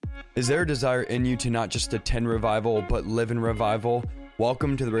Is there a desire in you to not just attend revival, but live in revival?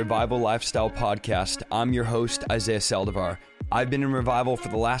 Welcome to the Revival Lifestyle Podcast. I'm your host, Isaiah Saldivar. I've been in revival for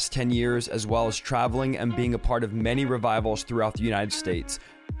the last 10 years, as well as traveling and being a part of many revivals throughout the United States.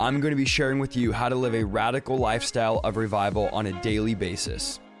 I'm going to be sharing with you how to live a radical lifestyle of revival on a daily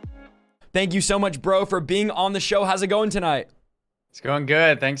basis. Thank you so much, bro, for being on the show. How's it going tonight? It's going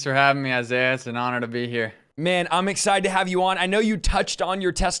good. Thanks for having me, Isaiah. It's an honor to be here. Man, I'm excited to have you on. I know you touched on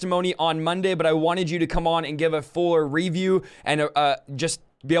your testimony on Monday, but I wanted you to come on and give a fuller review and just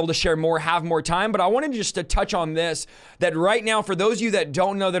be able to share more, have more time. But I wanted just to touch on this, that right now, for those of you that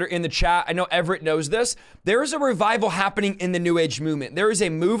don't know that are in the chat, I know Everett knows this, there is a revival happening in the New Age movement. There is a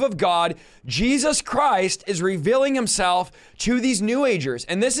move of God. Jesus Christ is revealing himself to these New Agers.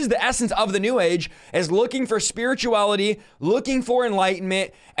 And this is the essence of the New Age, is looking for spirituality, looking for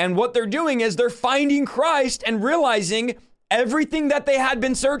enlightenment. And what they're doing is they're finding Christ and realizing everything that they had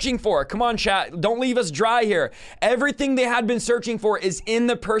been searching for. Come on, chat. Don't leave us dry here. Everything they had been searching for is in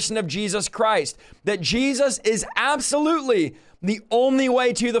the person of Jesus Christ. That Jesus is absolutely the only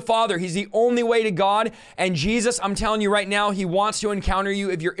way to the Father. He's the only way to God. And Jesus, I'm telling you right now, he wants to encounter you.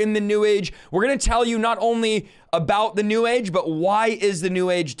 If you're in the New Age, we're going to tell you not only about the New Age, but why is the New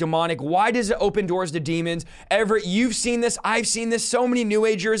Age demonic? Why does it open doors to demons? Everett, you've seen this. I've seen this. So many New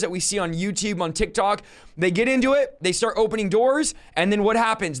Agers that we see on YouTube, on TikTok, they get into it, they start opening doors, and then what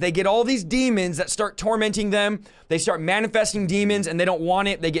happens? They get all these demons that start tormenting them. They start manifesting demons, and they don't want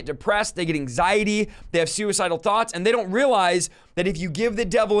it. They get depressed, they get anxiety, they have suicidal thoughts, and they don't realize that if you give the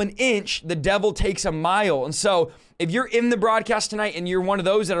devil an inch, the devil takes a mile. And so if you're in the broadcast tonight and you're one of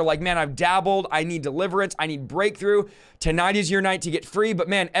those that are like, man, I've dabbled, I need deliverance, I need breakthrough, tonight is your night to get free. But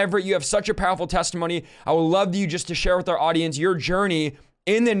man, Everett, you have such a powerful testimony. I would love you just to share with our audience your journey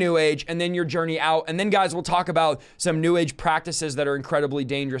in the New Age and then your journey out. And then guys, we'll talk about some New Age practices that are incredibly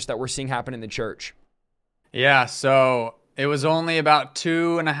dangerous that we're seeing happen in the church. Yeah, so it was only about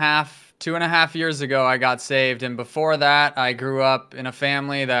two and a half years ago I got saved. And before that, I grew up in a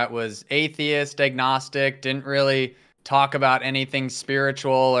family that was atheist, agnostic, didn't really talk about anything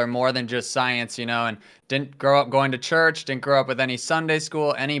spiritual or more than just science, and didn't grow up going to church, didn't grow up with any Sunday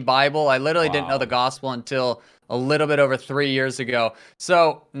school, any Bible. I literally didn't know the gospel until a little bit over 3 years ago.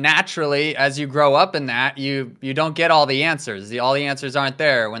 So naturally, as you grow up in that, you don't get all the answers. All the answers aren't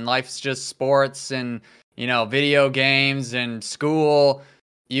there. When life's just sports and, video games and school,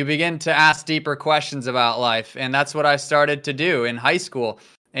 you begin to ask deeper questions about life. And that's what I started to do in high school.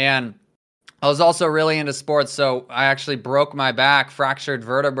 And I was also really into sports. So I actually broke my back, fractured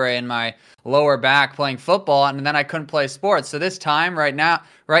vertebrae in my lower back playing football. And then I couldn't play sports. So this time, right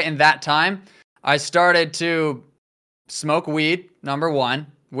in that time, I started to smoke weed, number one,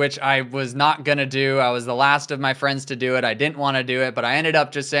 which I was not going to do. I was the last of my friends to do it. I didn't want to do it, but I ended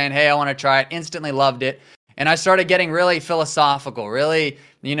up just saying, hey, I want to try it. Instantly loved it. And I started getting really philosophical, really,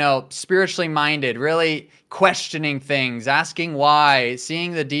 spiritually minded, really questioning things, asking why,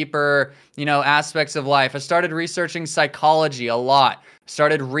 seeing the deeper, aspects of life. I started researching psychology a lot,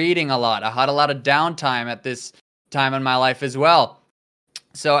 started reading a lot. I had a lot of downtime at this time in my life as well.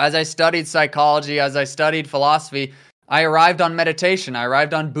 So as I studied psychology, as I studied philosophy, I arrived on meditation. I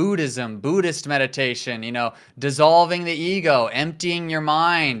arrived on Buddhism, Buddhist meditation, dissolving the ego, emptying your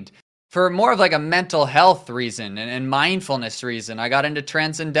mind, for more of like a mental health reason and mindfulness reason. I got into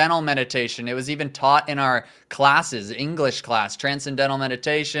transcendental meditation. It was even taught in our classes, English class, transcendental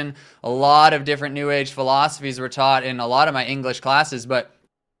meditation. A lot of different New Age philosophies were taught in a lot of my English classes, but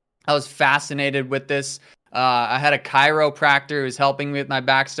I was fascinated with this. I had a chiropractor who was helping me with my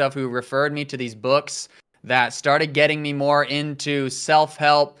back stuff, who referred me to these books that started getting me more into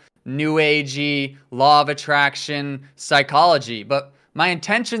self-help, New Agey, law of attraction, psychology. But my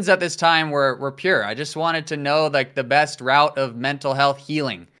intentions at this time were pure. I just wanted to know like the best route of mental health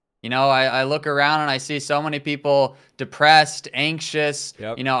healing. I look around and I see so many people depressed, anxious.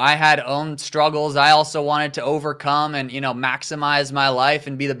 Yep. I had own struggles I also wanted to overcome and, maximize my life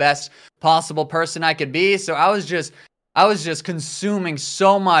and be the best possible person I could be. So I was just consuming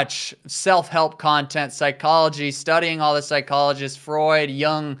so much self-help content, psychology, studying all the psychologists, Freud,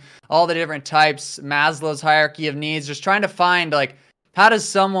 Jung, all the different types, Maslow's hierarchy of needs, just trying to find like, how does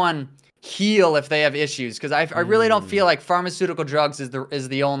someone heal if they have issues? Because I really don't feel like pharmaceutical drugs is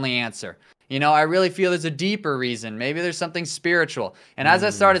the only answer. I really feel there's a deeper reason. Maybe there's something spiritual. And as I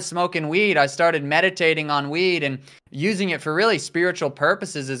started smoking weed, I started meditating on weed and using it for really spiritual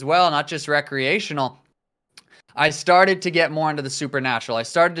purposes as well, not just recreational. I started to get more into the supernatural. I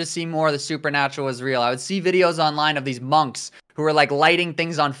started to see more of the supernatural was real. I would see videos online of these monks who were like lighting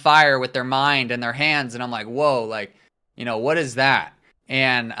things on fire with their mind and their hands. And I'm like, whoa, like, what is that?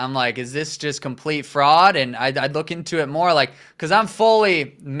 And I'm like, is this just complete fraud? And I'd look into it more, like, because I'm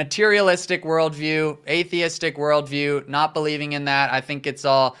fully materialistic worldview, atheistic worldview, not believing in that. I think it's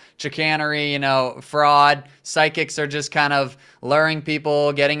all chicanery, fraud. Psychics are just kind of luring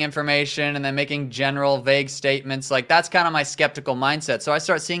people, getting information, and then making general vague statements. Like, that's kind of my skeptical mindset. So I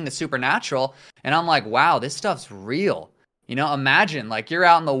start seeing the supernatural, and I'm like, wow, this stuff's real. Imagine, like, you're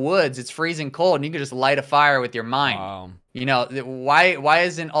out in the woods, it's freezing cold, and you can just light a fire with your mind. Wow. Why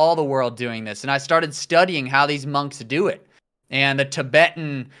isn't all the world doing this? And I started studying how these monks do it, and the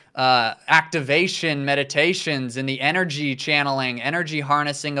Tibetan activation meditations, and the energy channeling, energy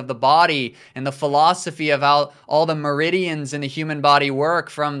harnessing of the body, and the philosophy of how all the meridians in the human body work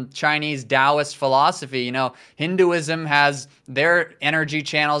from Chinese Taoist philosophy. Hinduism has their energy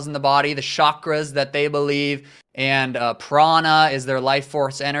channels in the body, the chakras that they believe. And prana is their life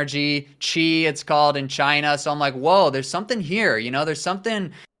force energy. Chi, it's called in China. So I'm like, whoa, there's something here. There's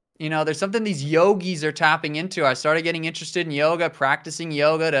something these yogis are tapping into. I started getting interested in yoga, practicing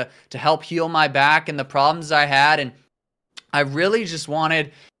yoga to help heal my back and the problems I had. And I really just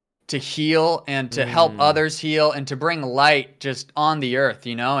wanted to heal and to help others heal and to bring light just on the earth,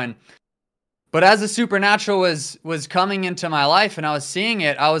 But as the supernatural was coming into my life and I was seeing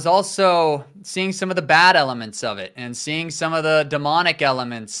it, I was also seeing some of the bad elements of it and seeing some of the demonic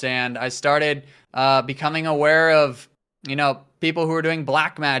elements. And I started becoming aware of, people who were doing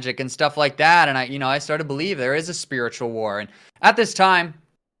black magic and stuff like that. And I started to believe there is a spiritual war. And at this time,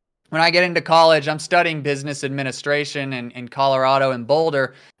 when I get into college, I'm studying business administration in Colorado and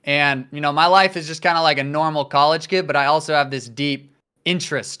Boulder. And, my life is just kind of like a normal college kid, but I also have this deep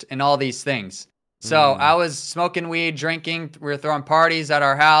interest in all these things. So I was smoking weed, drinking, we were throwing parties at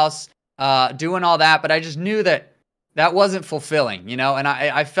our house, doing all that, but I just knew that wasn't fulfilling, and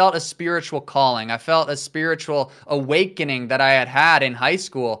I felt a spiritual calling. I felt a spiritual awakening that I had in high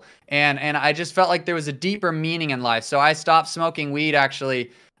school, and I just felt like there was a deeper meaning in life. So I stopped smoking weed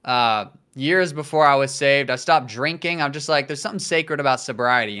actually years before I was saved. I stopped drinking. I'm just like, there's something sacred about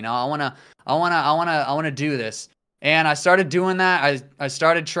sobriety, I want to do this. And I started doing that. I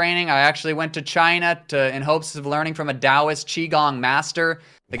started training. I actually went to China in hopes of learning from a Taoist Qigong master.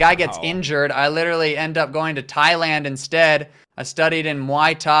 The guy gets injured. I literally end up going to Thailand instead. I studied in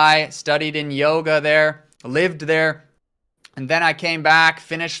Muay Thai, studied in yoga there, lived there. And then I came back,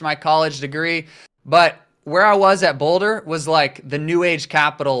 finished my college degree. But where I was at Boulder was like the New Age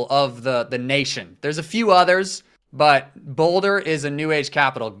capital of the nation. There's a few others, but Boulder is a New Age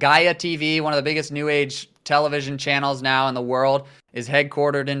capital. Gaia TV, one of the biggest New Age television channels now in the world, is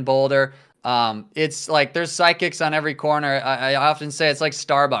headquartered in Boulder. It's like there's psychics on every corner. I often say it's like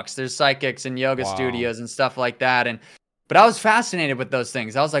Starbucks. There's psychics and yoga studios and stuff like that. But I was fascinated with those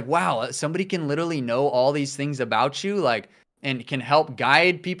things. I was like, wow, somebody can literally know all these things about you, and can help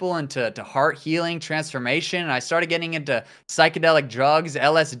guide people into heart healing, transformation. And I started getting into psychedelic drugs,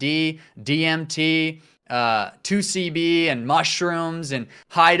 LSD, DMT, 2CB and mushrooms and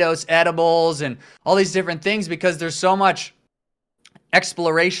high dose edibles and all these different things, because there's so much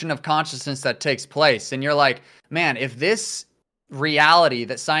exploration of consciousness that takes place. And you're like, man, if this reality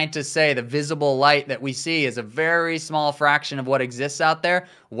that scientists say, the visible light that we see, is a very small fraction of what exists out there,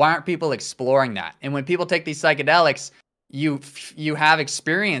 why aren't people exploring that? And when people take these psychedelics, you have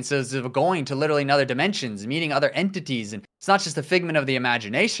experiences of going to literally other dimensions, meeting other entities. And it's not just a figment of the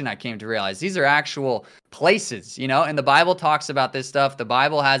imagination, I came to realize. These are actual places, and the Bible talks about this stuff. The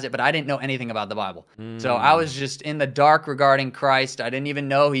Bible has it, but I didn't know anything about the Bible. So I was just in the dark regarding Christ. I didn't even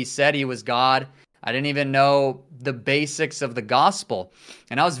know he said he was God. I didn't even know the basics of the gospel.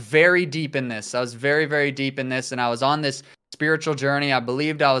 And I was very deep in this. I was very, very deep in this. And I was on this spiritual journey. I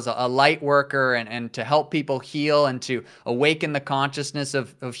believed I was a light worker and to help people heal and to awaken the consciousness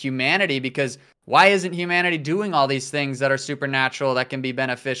of humanity, because why isn't humanity doing all these things that are supernatural, that can be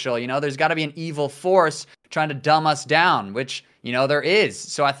beneficial? There's got to be an evil force trying to dumb us down, which, there is.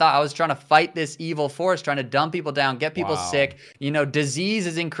 So I thought I was trying to fight this evil force, trying to dumb people down, get people sick. Disease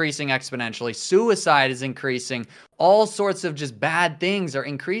is increasing exponentially. Suicide is increasing. All sorts of just bad things are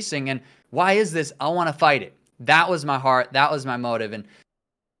increasing. And why is this? I want to fight it. That was my heart. That was my motive. And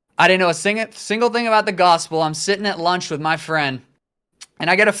I didn't know a single thing about the gospel. I'm sitting at lunch with my friend, and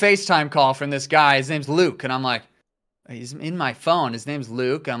I get a FaceTime call from this guy. His name's Luke. And I'm like, he's in my phone. His name's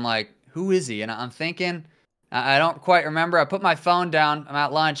Luke. I'm like, who is he? And I'm thinking, I don't quite remember. I put my phone down. I'm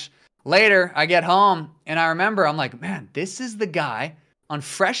at lunch. Later, I get home, and I remember, I'm like, man, this is the guy on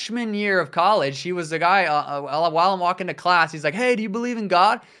freshman year of college, he was the guy, while I'm walking to class, he's like, hey, do you believe in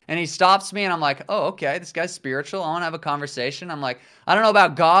God? And he stops me, and I'm like, oh, okay, this guy's spiritual. I want to have a conversation. I'm like, I don't know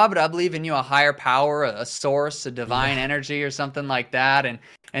about God, but I believe in a higher power, a source, a divine energy or something like that.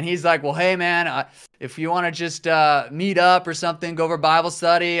 And he's like, well, hey, man, if you want to just meet up or something, go over Bible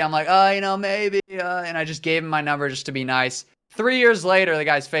study. I'm like, maybe. And I just gave him my number just to be nice. 3 years later, the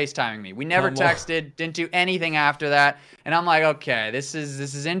guy's FaceTiming me. We never texted, didn't do anything after that. And I'm like, okay, this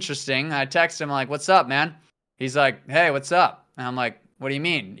is interesting. I text him like, what's up, man? He's like, hey, what's up? And I'm like, what do you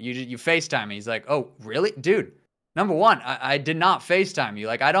mean? You FaceTime me? He's like, oh, really? Dude, number one, I did not FaceTime you.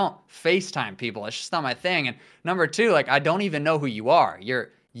 Like, I don't FaceTime people. It's just not my thing. And number two, like, I don't even know who you are.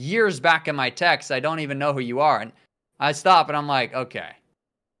 You're years back in my texts. I don't even know who you are. And I stop and I'm like, okay,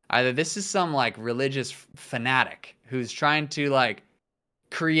 either this is some like religious fanatic who's trying to like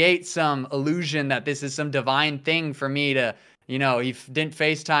create some illusion that this is some divine thing for me to, he didn't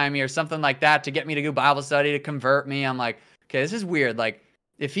FaceTime me or something like that to get me to do Bible study to convert me. I'm like, okay, this is weird. Like,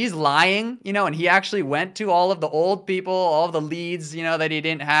 if he's lying, and he actually went to all of the old people, all of the leads, that he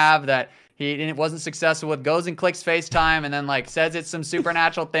didn't have, that he wasn't successful with, goes and clicks FaceTime and then like says it's some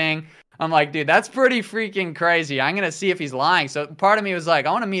supernatural thing. I'm like, dude, that's pretty freaking crazy. I'm going to see if he's lying. So part of me was like,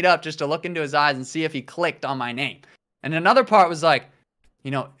 I want to meet up just to look into his eyes and see if he clicked on my name. And another part was like,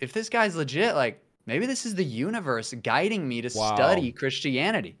 if this guy's legit, like maybe this is the universe guiding me to study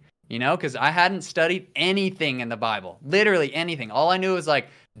Christianity, because I hadn't studied anything in the Bible, literally anything. All I knew was like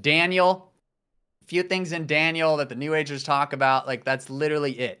Daniel, a few things in Daniel that the New Agers talk about. Like that's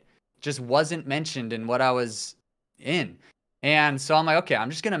literally it. Just wasn't mentioned in what I was in. And so I'm like, okay, I'm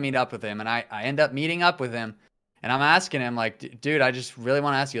just going to meet up with him. And I end up meeting up with him. And I'm asking him like, dude, I just really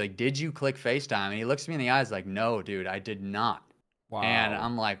want to ask you, like, did you click FaceTime? And he looks me in the eyes like, no, dude, I did not. Wow. And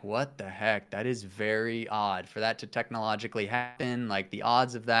I'm like, what the heck? That is very odd for that to technologically happen. Like the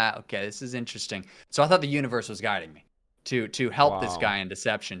odds of that. Okay, this is interesting. So I thought the universe was guiding me to help this guy in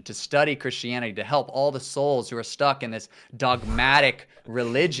deception, to study Christianity, to help all the souls who are stuck in this dogmatic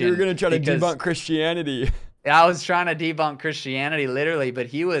religion. You're going to try to debunk Christianity. I was trying to debunk Christianity literally, but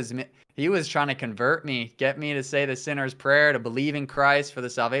he was trying to convert me, get me to say the sinner's prayer, to believe in Christ for the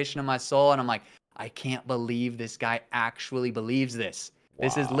salvation of my soul. And I'm like, I can't believe this guy actually believes this. Wow.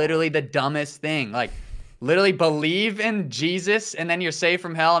 This is literally the dumbest thing. Like, literally believe in Jesus and then you're saved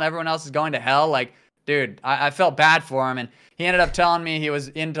from hell and everyone else is going to hell. Like, dude, I felt bad for him. And he ended up telling me he was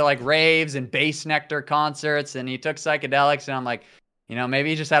into like raves and bass nectar concerts and he took psychedelics. And I'm like, maybe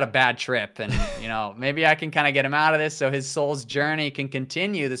he just had a bad trip and, maybe I can kind of get him out of this so his soul's journey can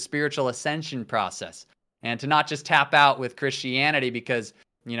continue the spiritual ascension process and to not just tap out with Christianity because,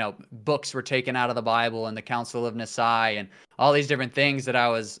 books were taken out of the Bible and the Council of Nicaea and all these different things that I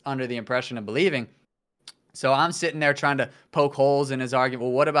was under the impression of believing. So I'm sitting there trying to poke holes in his argument.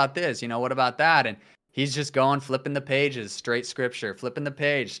 Well, what about this? What about that? And he's just going, flipping the pages, straight scripture, flipping the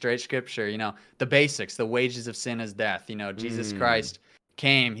page, straight scripture, the basics, the wages of sin is death. Jesus Christ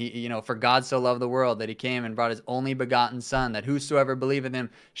came, he, for God so loved the world that he came and brought his only begotten son, that whosoever believeth in him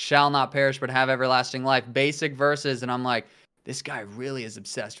shall not perish, but have everlasting life. Basic verses. And I'm like, this guy really is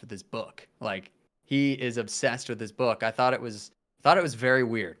obsessed with this book. Like he is obsessed with this book. I thought it was very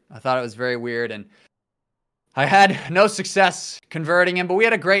weird. And I had no success converting him, but we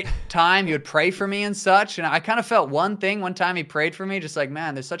had a great time. He would pray for me and such. And I kind of felt one time he prayed for me, just like,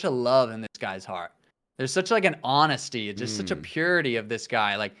 man, there's such a love in this guy's heart. There's such like an honesty, just such a purity of this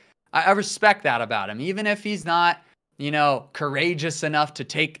guy. Like I respect that about him. Even if he's not, courageous enough to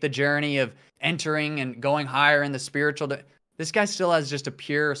take the journey of entering and going higher in the spiritual, this guy still has just a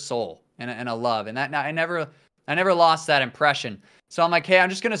pure soul and a love. And that I never lost that impression. So I'm like, hey, I'm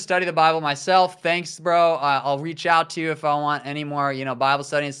just going to study the Bible myself. Thanks, bro. I'll reach out to you if I want any more, Bible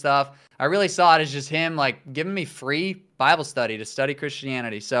study and stuff. I really saw it as just him, like, giving me free Bible study to study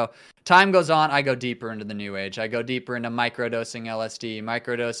Christianity. So time goes on. I go deeper into the New Age. I go deeper into microdosing LSD,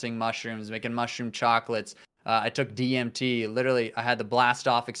 microdosing mushrooms, making mushroom chocolates. I took DMT. Literally, I had the blast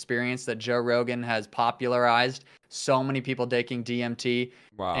off experience that Joe Rogan has popularized. So many people taking DMT.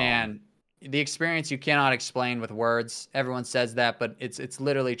 Wow. And the experience you cannot explain with words. Everyone says that, but it's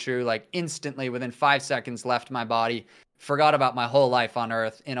literally true. Like instantly, within 5 seconds, left my body, forgot about my whole life on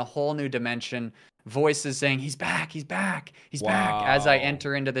Earth in a whole new dimension. Voices saying, he's back, he's back, he's back, as I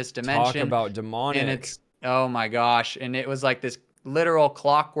enter into this dimension. Talk about demonic. And it's, oh my gosh. And it was like this literal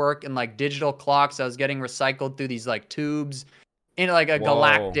clockwork and like digital clocks. I was getting recycled through these like tubes into like a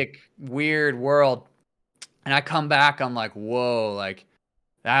galactic weird world. And I come back, I'm like, whoa, like,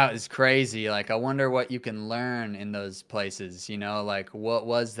 that is crazy. Like, I wonder what you can learn in those places, like, what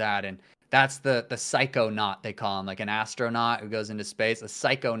was that? And That's the psychonaut, they call him, like an astronaut who goes into space. A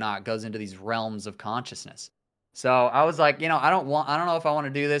psychonaut goes into these realms of consciousness. So I was like, I don't know if I want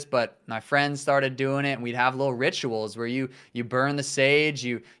to do this, but my friends started doing it, and we'd have little rituals where you burn the sage,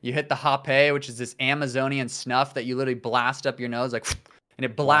 you hit the hape, which is this Amazonian snuff that you literally blast up your nose, like, and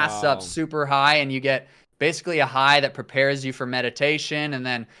it blasts up super high, and you get basically a high that prepares you for meditation. And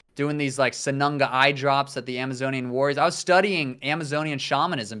then doing these like Sanunga eye drops at the Amazonian warriors. I was studying Amazonian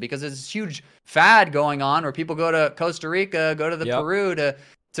shamanism because there's this huge fad going on where people go to Costa Rica, go to the Peru to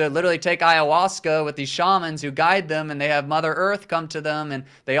literally take ayahuasca with these shamans who guide them, and they have Mother Earth come to them, and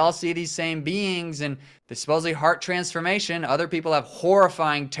they all see these same beings, and they supposedly heart transformation. Other people have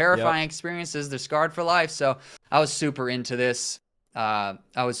horrifying, terrifying experiences. They're scarred for life. So I was super into this. I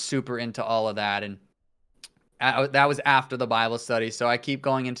was super into all of that. And that was after the Bible study. So I keep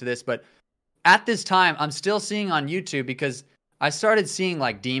going into this. But at this time, I'm still seeing on YouTube because I started seeing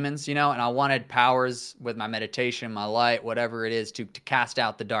like demons, and I wanted powers with my meditation, my light, whatever it is to cast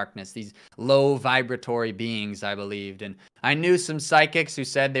out the darkness, these low vibratory beings, I believed. And I knew some psychics who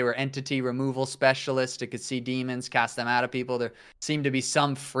said they were entity removal specialists who could see demons, cast them out of people. There seemed to be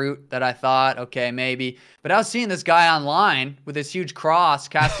some fruit that I thought, okay, maybe. But I was seeing this guy online with this huge cross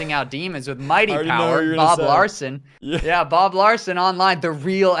casting out demons with mighty power, Bob Larson. Yeah, Bob Larson online, the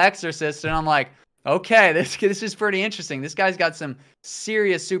real exorcist. And I'm like, okay, this is pretty interesting. This guy's got some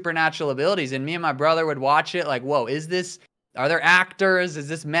serious supernatural abilities. And me and my brother would watch it like, whoa, are there actors? Is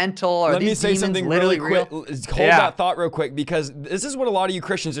this mental? Let me say something really quick. Hold that thought real quick, because this is what a lot of you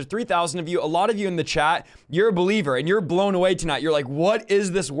Christians, there's 3,000 of you, a lot of you in the chat, you're a believer and you're blown away tonight. You're like, what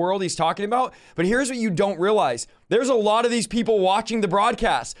is this world he's talking about? But here's what you don't realize. There's a lot of these people watching the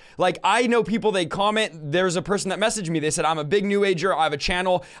broadcast. Like, I know people, they comment. There's a person that messaged me. They said, I'm a big New Ager. I have a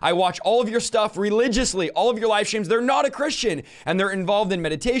channel. I watch all of your stuff religiously, all of your live streams. They're not a Christian, and they're involved in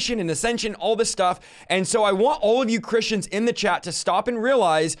meditation and ascension, all this stuff. And so I want all of you Christians in the chat to stop and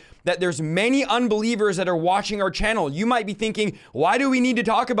realize that there's many unbelievers that are watching our channel. You might be thinking, why do we need to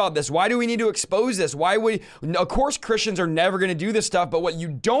talk about this? Why do we need to expose this? Of course, Christians are never going to do this stuff, but what you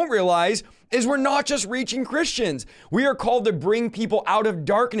don't realize is we're not just reaching Christians. We are called to bring people out of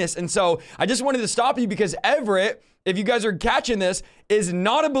darkness. And so I just wanted to stop you because Everett, if you guys are catching this, is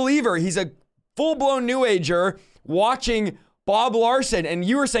not a believer. He's a full-blown New Ager watching Bob Larson, and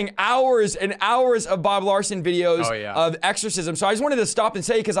you were saying hours and hours of Bob Larson videos of exorcism. So I just wanted to stop and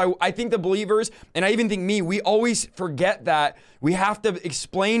say, because I think the believers, and I even think me, we always forget that we have to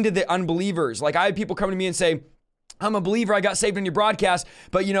explain to the unbelievers. Like, I had people come to me and say, I'm a believer, I got saved on your broadcast,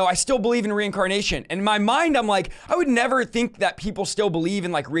 but I still believe in reincarnation. And in my mind, I'm like, I would never think that people still believe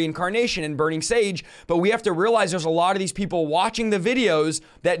in like reincarnation and burning sage, but we have to realize there's a lot of these people watching the videos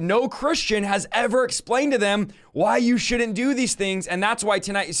that no Christian has ever explained to them why you shouldn't do these things. And that's why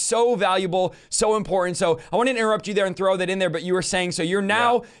tonight is so valuable, so important. So I want to interrupt you there and throw that in there, but you were saying, so you're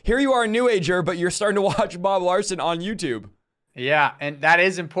now, here you are a New Ager, but you're starting to watch Bob Larson on YouTube. Yeah, and that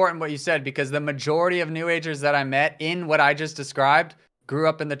is important what you said, because the majority of New Agers that I met in what I just described grew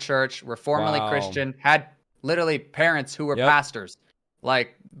up in the church, were formerly Christian, had literally parents who were pastors,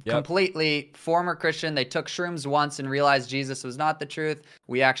 like completely former Christian. They took shrooms once and realized Jesus was not the truth.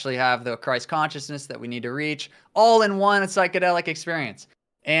 We actually have the Christ consciousness that we need to reach, all in one psychedelic experience.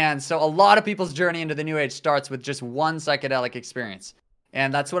 And so a lot of people's journey into the New Age starts with just one psychedelic experience.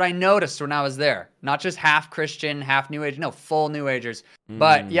 And that's what I noticed when I was there. Not just half Christian, half New Age, no, full New Agers.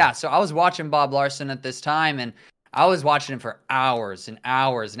 But yeah, so I was watching Bob Larson at this time, and I was watching him for hours and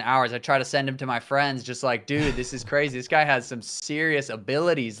hours and hours. I try to send him to my friends, just like, dude, this is crazy. This guy has some serious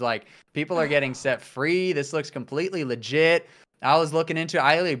abilities. Like, people are getting set free. This looks completely legit. I was looking into it.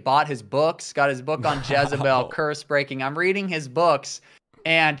 I literally bought his books, got his book on Jezebel, curse breaking. I'm reading his books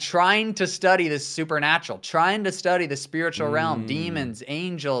and trying to study this supernatural, trying to study the spiritual realm, demons,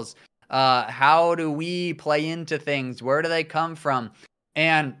 angels. How do we play into things? Where do they come from?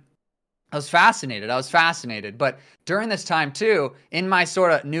 And I was fascinated. But during this time too, in my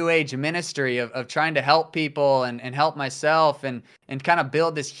sort of New Age ministry of trying to help people and help myself and kind of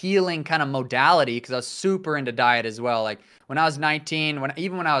build this healing kind of modality, because I was super into diet as well. Like when I was 19,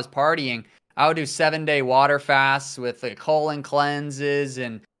 even when I was partying, I would do 7-day water fasts with like colon cleanses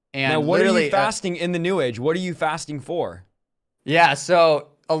and now, what are you fasting in the New Age? What are you fasting for? Yeah, so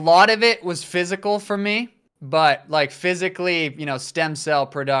a lot of it was physical for me, but like physically, stem cell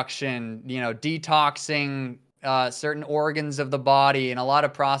production, detoxing certain organs of the body, and a lot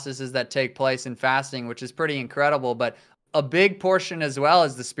of processes that take place in fasting, which is pretty incredible. But a big portion as well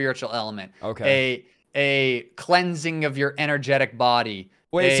is the spiritual element. Okay. A cleansing of your energetic body,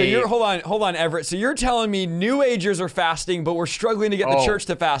 Wait, so hold on, Everett. So you're telling me New Agers are fasting, but we're struggling to get the church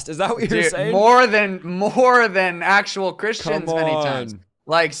to fast. Is that what you're saying? More than actual Christians many times.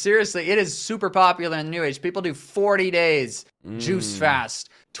 Like, seriously, it is super popular in New Age. People do 40 days juice fast,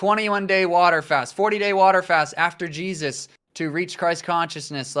 21-day water fast, 40-day water fast after Jesus to reach Christ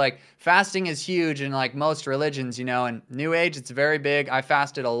consciousness. Like, fasting is huge in like most religions, you know, and New Age, it's very big. I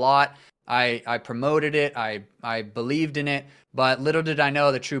fasted a lot. I promoted it. I believed in it, but little did I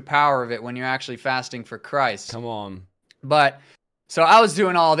know the true power of it when you're actually fasting for Christ. Come on. But so I was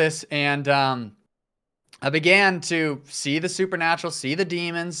doing all this, and I began to see the supernatural, see the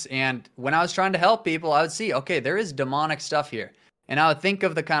demons, and when I was trying to help people, I would see, okay, there is demonic stuff here. And I would think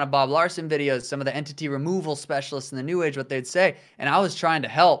of the kind of Bob Larson videos, some of the entity removal specialists in the New Age, what they'd say, and I was trying to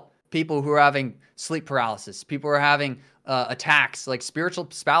help people who are having sleep paralysis, people who are having attacks, like spiritual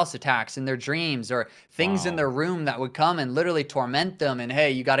spouse attacks in their dreams, or things in their room that would come and literally torment them. And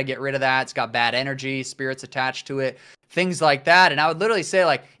hey, you got to get rid of that. It's got bad energy, spirits attached to it, things like that. And I would literally say,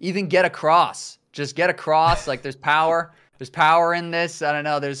 like, even get a cross. Just get a cross. Like, there's power. There's power in this. I don't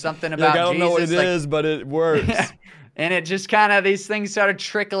know. There's something about Jesus. I don't know what it is, but it works. And it just kind of, these things started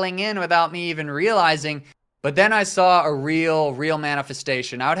trickling in without me even realizing. But then I saw a real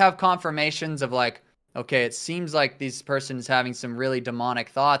manifestation. I would have confirmations of like, okay, it seems like this person is having some really demonic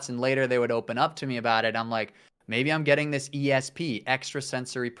thoughts, and later they would open up to me about it. I'm like, maybe I'm getting this ESP,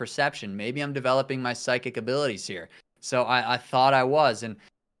 extrasensory perception. Maybe I'm developing my psychic abilities here. So I thought I was,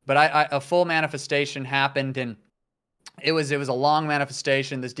 but a full manifestation happened, and it was a long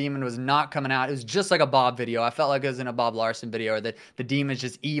manifestation. This demon was not coming out. It was just like a Bob video. I felt like it was in a Bob Larson video, or the demon's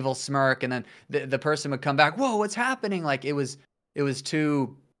just evil smirk, and then the person would come back, whoa, what's happening? Like, it was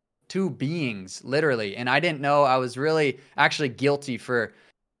two beings, literally. And I didn't know. I was really actually guilty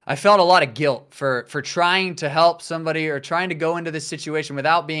I felt a lot of guilt for trying to help somebody, or trying to go into this situation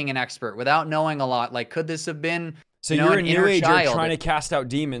without being an expert, without knowing a lot. Like, could this have been, so you're a New Ager trying to cast out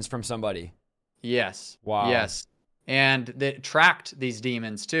demons from somebody? Yes. Wow. Yes. And they tracked these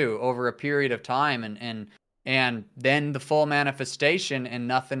demons too over a period of time, and then the full manifestation, and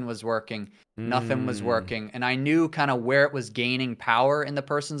nothing was working. Nothing was working. And I knew kind of where it was gaining power in the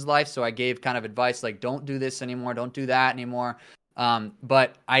person's life. So I gave kind of advice like, don't do this anymore. Don't do that anymore.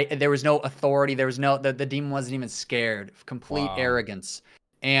 But there was no authority. There was the demon wasn't even scared. Complete arrogance.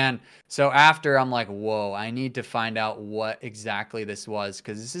 And so after, I'm like, whoa, I need to find out what exactly this was,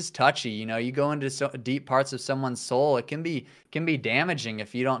 because this is touchy. You know, you go into so deep parts of someone's soul. It can be damaging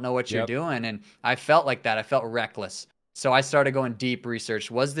if you don't know what you're doing. And I felt like that. I felt reckless. So I started going deep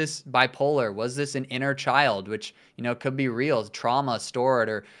research. Was this bipolar? Was this an inner child, which, you know, could be real, trauma stored?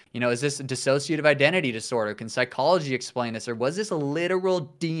 Or, you know, is this a dissociative identity disorder? Can psychology explain this? Or was this a literal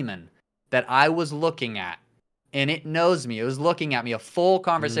demon that I was looking at? And it knows me. It was looking at me, a full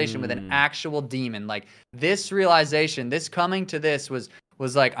conversation with an actual demon. Like, this realization, this coming to this was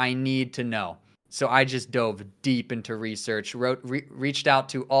like, I need to know. So I just dove deep into research, reached out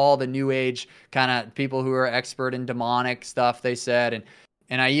to all the New Age kind of people who are expert in demonic stuff, they said.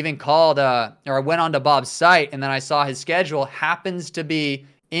 And I even called, or I went onto Bob's site, and then I saw his schedule happens to be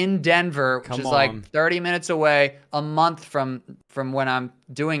in Denver, which is like 30 minutes away, a month from when I'm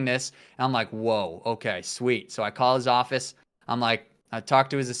doing this. And I'm like, whoa, okay, sweet. So I call his office. I'm like, I talked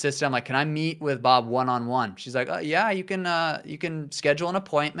to his assistant. I'm like, can I meet with Bob one-on-one? She's like, oh, yeah, you can schedule an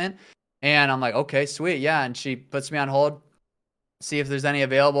appointment. And I'm like, okay, sweet, yeah. And she puts me on hold, see if there's any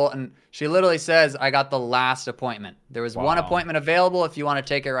available. And she literally says, I got the last appointment. There was one appointment available if you want to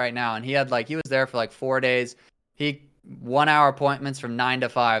take it right now. And he was there for like 4 days. 1 hour appointments from 9 to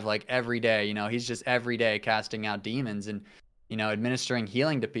 5, like every day. You know, he's just every day casting out demons and, you know, administering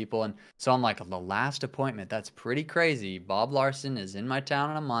healing to people. And so I'm like, the last appointment, that's pretty crazy. Bob Larson is in my town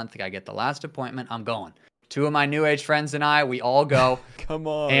in a month. I get the last appointment. I'm going. 2 of my New Age friends and I, we all go. Come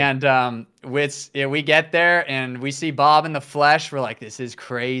on. And we get there and we see Bob in the flesh. We're like, this is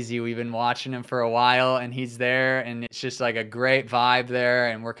crazy. We've been watching him for a while, and he's there, and it's just like a great vibe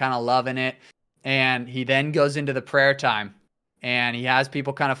there, and we're kind of loving it. And he then goes into the prayer time, and he has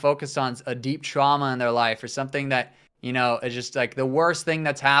people kind of focus on a deep trauma in their life, or something that, you know, is just like the worst thing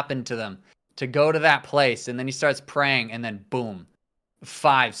that's happened to them, to go to that place. And then he starts praying, and then boom,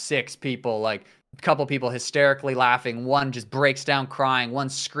 5, 6 people, like a couple people hysterically laughing. One just breaks down crying, one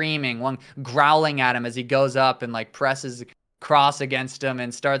screaming, one growling at him as he goes up and like presses the cross against him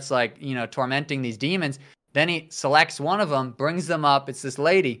and starts like, you know, tormenting these demons. Then he selects one of them, brings them up. It's this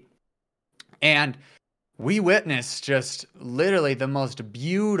lady. And we witnessed just literally the most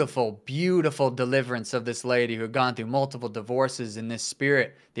beautiful, beautiful deliverance of this lady who had gone through multiple divorces in this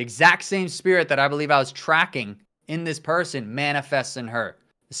spirit, the exact same spirit that I believe I was tracking in this person manifests in her,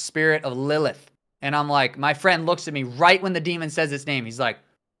 the spirit of Lilith. And I'm like, my friend looks at me right when the demon says its name. He's like,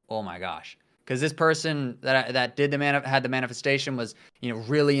 oh my gosh. Because this person that had the manifestation was,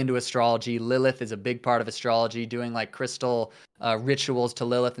 really into astrology. Lilith is a big part of astrology, doing like crystal rituals to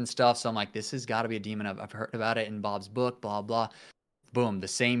Lilith and stuff. So I'm like, this has got to be a demon. I've heard about it in Bob's book, blah, blah. Boom, the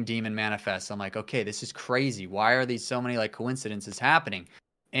same demon manifests. I'm like, okay, this is crazy. Why are these so many like coincidences happening?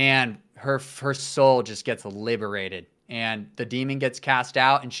 And her soul just gets liberated. And the demon gets cast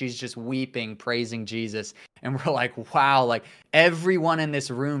out and she's just weeping, praising Jesus. And we're like, wow, like everyone in this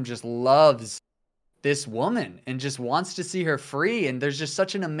room just loves this woman and just wants to see her free. And there's just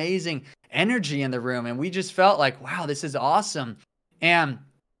such an amazing energy in the room. And we just felt like, wow, this is awesome. And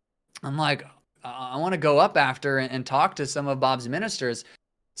I'm like, I want to go up after and talk to some of Bob's ministers.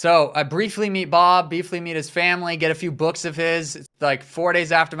 So I briefly meet Bob, briefly meet his family, get a few books of his. It's like 4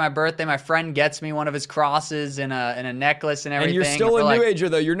 days after my birthday, my friend gets me one of his crosses and a necklace and everything. And you're still a New Ager,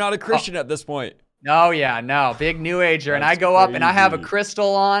 though. You're not a Christian at this point. No, big New Ager. And I go up and I have a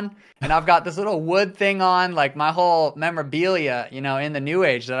crystal on and I've got this little wood thing on, like my whole memorabilia, in the New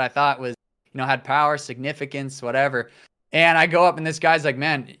Age that I thought was, had power, significance, whatever. And I go up and this guy's like,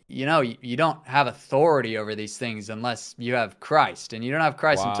 man, you don't have authority over these things unless you have Christ. And you don't have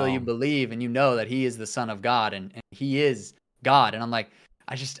Christ until you believe and you know that he is the Son of God and he is God. And I'm like,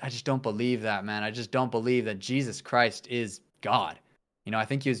 I just don't believe that, man. I just don't believe that Jesus Christ is God. I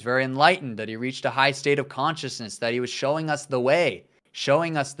think he was very enlightened, that he reached a high state of consciousness, that he was showing us the way,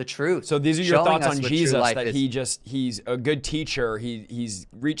 showing us the truth. So these are your thoughts on Jesus, that he's a good teacher. He's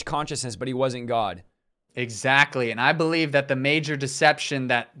reached consciousness, but he wasn't God. Exactly. And I believe that the major deception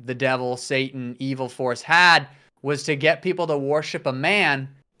that the devil, Satan, evil force had was to get people to worship a man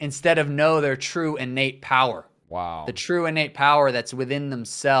instead of know their true innate power. Wow. The true innate power that's within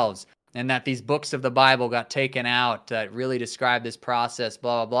themselves. And that these books of the Bible got taken out that really describe this process,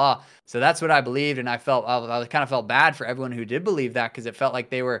 blah, blah, blah. So that's what I believed. And I kind of felt bad for everyone who did believe that, because it felt like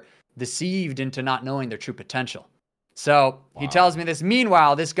they were deceived into not knowing their true potential. So he tells me this.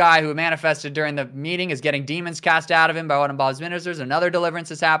 Meanwhile, this guy who manifested during the meeting is getting demons cast out of him by one of Bob's ministers. Another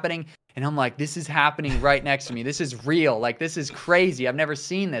deliverance is happening. And I'm like, this is happening right next to me. This is real. Like, this is crazy. I've never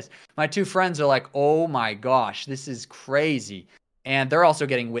seen this. My two friends are like, oh my gosh, this is crazy. And they're also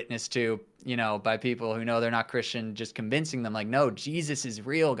getting witnessed to, by people who know they're not Christian, just convincing them like, no, Jesus is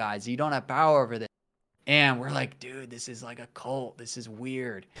real, guys. You don't have power over this. And we're like, dude, this is like a cult. This is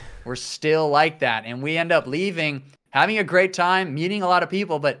weird. We're still like that. And we end up leaving, having a great time, meeting a lot of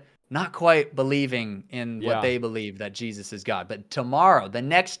people, but not quite believing in what they believe, that Jesus is God. But tomorrow, the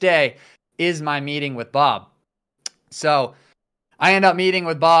next day, is my meeting with Bob. So I end up meeting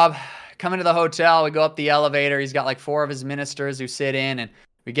with Bob, come into the hotel. We go up the elevator. He's got like 4 of his ministers who sit in, and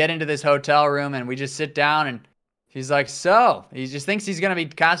we get into this hotel room and we just sit down, and he's like, so he just thinks he's going to be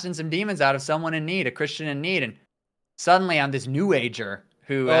casting some demons out of someone in need, a Christian in need. And suddenly I'm this New Ager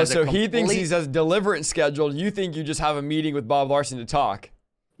who he thinks he has deliverance scheduled. You think you just have a meeting with Bob Larson to talk.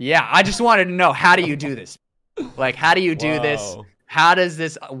 Yeah. I just wanted to know, how do you do this? Like, how do you do this? How does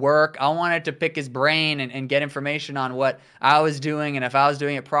this work? I wanted to pick his brain and get information on what I was doing and if I was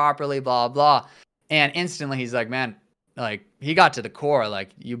doing it properly, blah, blah. And instantly he's like, man, like, he got to the core. Like,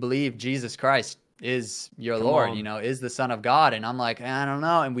 you believe Jesus Christ is your Lord, is the Son of God. And I'm like, I don't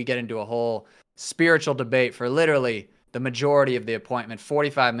know. And we get into a whole spiritual debate for literally the majority of the appointment,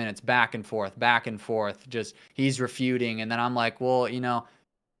 45 minutes, back and forth, just he's refuting. And then I'm like, well,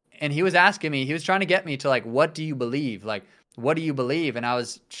 and he was asking me, he was trying to get me to like, what do you believe? Like, what do you believe? And I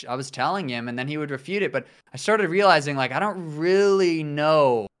was telling him, and then he would refute it. But I started realizing, like, I don't really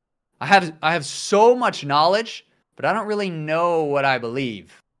know. I have so much knowledge, but I don't really know what I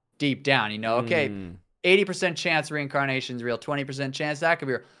believe deep down. Okay, 80% chance reincarnation is real, 20% chance that could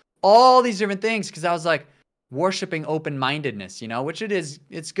be real. All these different things, because I was like worshiping open-mindedness, which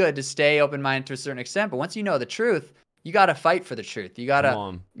it's good to stay open-minded to a certain extent. But once you know the truth, you got to fight for the truth. You got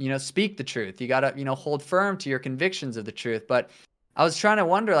to, speak the truth. You got to, hold firm to your convictions of the truth. But I was trying to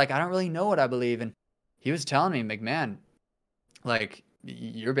wonder, like, I don't really know what I believe. And he was telling me, McMahon, like,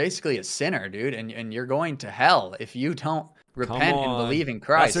 you're basically a sinner, dude. And you're going to hell if you don't repent and believe in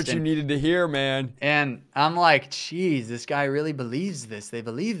Christ. That's what you needed to hear, man. And I'm like, geez, this guy really believes this. They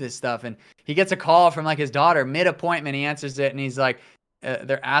believe this stuff. And he gets a call from like his daughter mid-appointment. He answers it and he's like,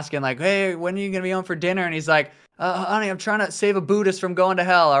 they're asking like, hey, when are you going to be home for dinner? And he's like, honey, I'm trying to save a Buddhist from going to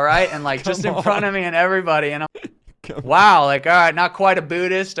hell, all right? And like just in front of me and everybody. And I'm wow, like, all right, not quite a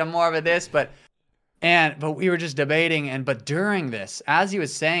Buddhist. I'm more of a this, but we were just debating. But during this, as he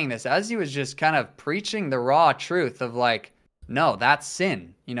was saying this, as he was just kind of preaching the raw truth of like, no, that's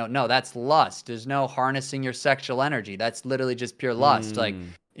sin. No, that's lust. There's no harnessing your sexual energy. That's literally just pure lust. Like,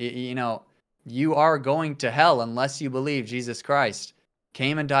 you are going to hell unless you believe Jesus Christ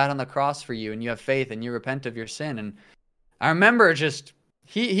came and died on the cross for you and you have faith and you repent of your sin. And I remember just,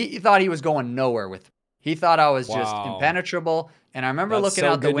 he thought he was going nowhere with me. He thought I was just impenetrable. And I remember looking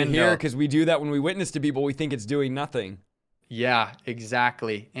out the window. Because we do that when we witness to people, we think it's doing nothing. Yeah,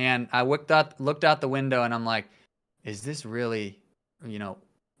 exactly. And I looked out the window and I'm like, is this really,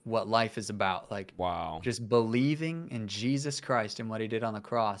 what life is about? Like, just believing in Jesus Christ and what he did on the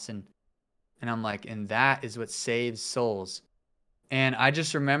cross. And I'm like, and that is what saves souls. And I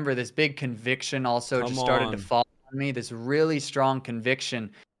just remember this big conviction also started to fall on me, this really strong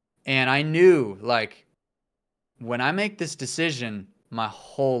conviction. And I knew, like, when I make this decision, my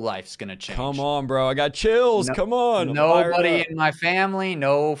whole life's going to change. Come on, bro. I got chills. Come on. Nobody in my family,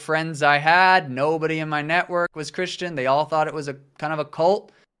 no friends I had, nobody in my network was Christian. They all thought it was a kind of a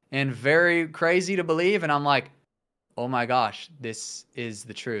cult and very crazy to believe. And I'm like, oh my gosh, this is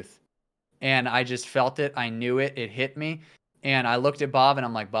the truth. And I just felt it. I knew it. It hit me. And I looked at Bob and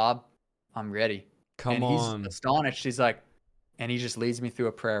I'm like, Bob, I'm ready. And he's astonished. He's like, and he just leads me through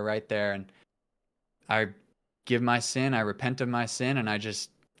a prayer right there. And I give my sin, I repent of my sin, and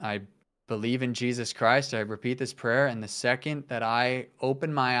I believe in Jesus Christ. I repeat this prayer, and the second that I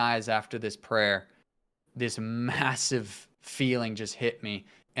open my eyes after this prayer, this massive feeling just hit me,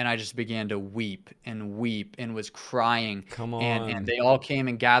 and I just began to weep and was crying. Come on. And they all came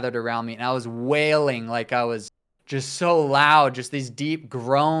and gathered around me, and I was wailing like I was just so loud, just these deep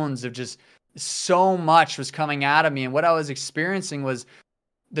groans of just so much was coming out of me, and what I was experiencing was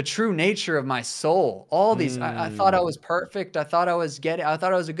the true nature of my soul. All these, I thought I was perfect. I thought I was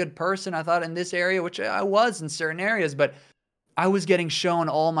a good person. I thought in this area, which I was in certain areas, but I was getting shown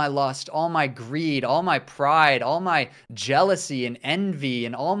all my lust, all my greed, all my pride, all my jealousy and envy,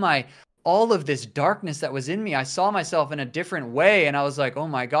 and all of this darkness that was in me. I saw myself in a different way, and I was like, oh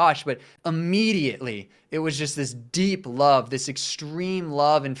my gosh. But immediately it was just this deep love, this extreme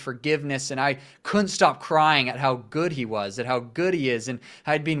love and forgiveness. And I couldn't stop crying at how good he was, at how good he is, and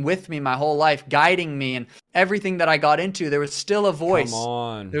how he'd been with me my whole life, guiding me. And everything that I got into, there was still a voice. Come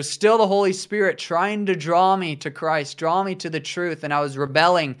on. There's still the Holy Spirit trying to draw me to Christ, draw me to the truth. And I was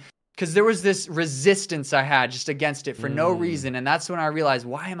rebelling because there was this resistance I had just against it for no reason. And that's when I realized,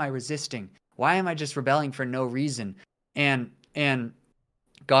 why am I resisting? Why am I just rebelling for no reason? And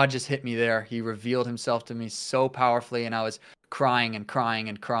God just hit me there. He revealed himself to me so powerfully, and I was crying and crying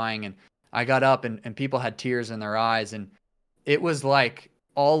and crying. And I got up and people had tears in their eyes. And it was like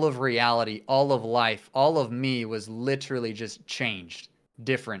all of reality, all of life, all of me was literally just changed,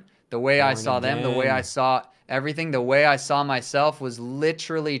 different. The way I saw them, the way I saw everything, the way I saw myself was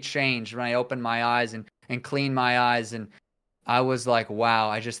literally changed when I opened my eyes and cleaned my eyes. And I was like, wow,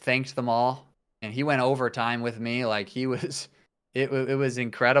 I just thanked them all. And he went overtime with me. Like it was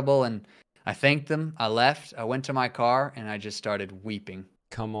incredible. And I thanked them. I left. I went to my car and I just started weeping.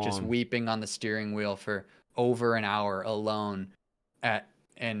 Come on. Just weeping on the steering wheel for over an hour alone.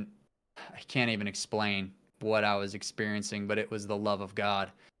 And I can't even explain what I was experiencing, but it was the love of God.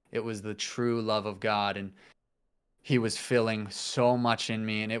 It was the true love of God. And he was filling so much in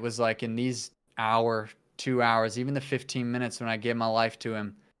me. And it was like in these hour, 2 hours, even the 15 minutes when I gave my life to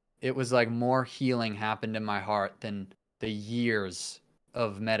him, it was like more healing happened in my heart than the years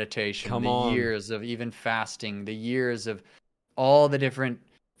of meditation, years of even fasting, the years of all the different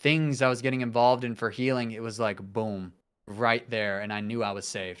things I was getting involved in for healing. It was like, boom, right there. And I knew I was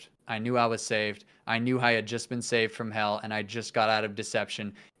saved. I knew I was saved. I knew I had just been saved from hell, and I just got out of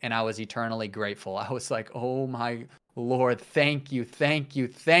deception, and I was eternally grateful. I was like, oh my Lord, thank you,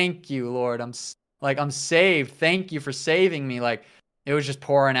 Lord. I'm saved. Thank you for saving me. Like, it was just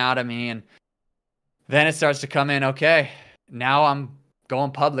pouring out of me. And then it starts to come in. Okay, now I'm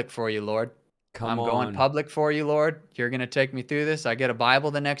going public for you, Lord. I'm going public for you, Lord. You're going to take me through this. I get a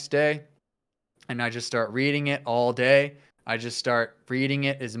Bible the next day, and I just start reading it all day. I just start reading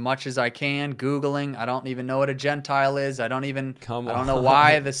it as much as I can, Googling. I don't even know what a Gentile is. I don't know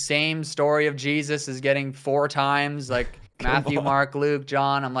why the same story of Jesus is getting 4 times, like Matthew, Mark, Luke,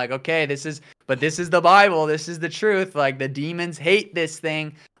 John. I'm like, okay, this is the Bible. This is the truth. Like, the demons hate this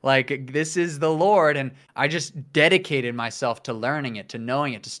thing. Like, this is the Lord. And I just dedicated myself to learning it, to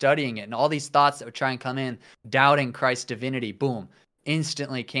knowing it, to studying it. And all these thoughts that would try and come in, doubting Christ's divinity, boom,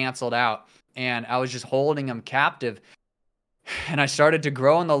 instantly canceled out. And I was just holding them captive. And I started to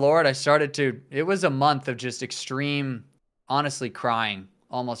grow in the Lord. It was a month of just extreme, honestly, crying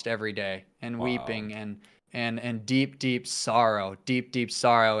almost every day and weeping and deep, deep sorrow.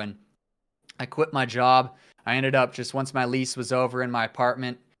 And I quit my job. I ended up just, once my lease was over in my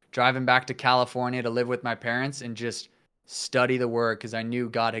apartment, driving back to California to live with my parents and just study the word, because I knew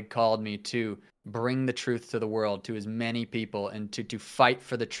God had called me to bring the truth to the world, to as many people, and to fight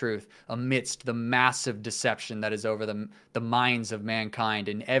for the truth amidst the massive deception that is over the minds of mankind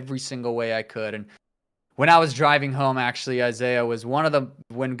in every single way I could. And when I was driving home, actually, Isaiah, was one of the,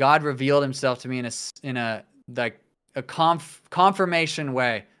 when God revealed himself to me in a like a confirmation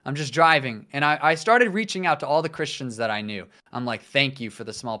way. I'm just driving, and I started reaching out to all the Christians that I knew. I'm like, thank you for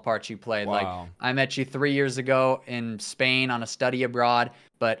the small part you played. Wow. Like, I met you 3 years ago in Spain on a study abroad,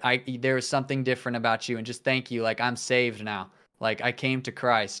 but there was something different about you, and just thank you. Like, I'm saved now. Like, I came to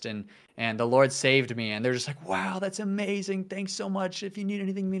Christ, and the Lord saved me. And they're just like, wow, that's amazing. Thanks so much. If you need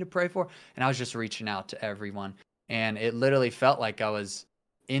anything me to pray for. And I was just reaching out to everyone. And it literally felt like I was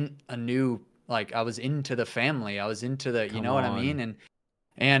in a new, like I was into the family. I was into the, you know what I mean?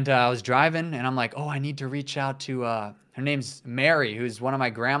 And I was driving, and I'm like, oh, I need to reach out to, her name's Mary, who's one of my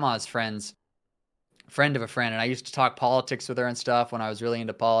grandma's friends, friend of a friend. And I used to talk politics with her and stuff when I was really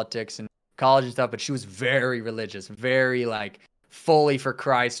into politics and college and stuff. But she was very religious, very like fully for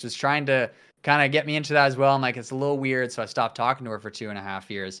Christ, was trying to kind of get me into that as well. I'm like, it's a little weird. So I stopped talking to her for 2.5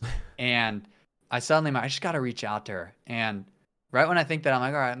 years. And I just got to reach out to her. And right when I think that, I'm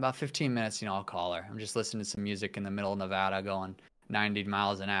like, all right, in about 15 minutes, I'll call her. I'm just listening to some music in the middle of Nevada going 90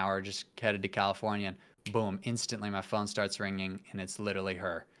 miles an hour, just headed to California, and boom, instantly my phone starts ringing, and it's literally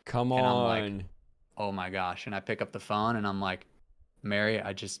her. Come on. And I'm like, oh my gosh. And I pick up the phone, and I'm like, Mary,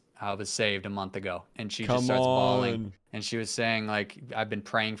 I was saved a month ago. And she just starts bawling. And she was saying, like, I've been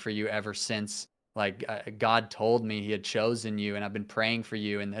praying for you ever since. Like, God told me he had chosen you, and I've been praying for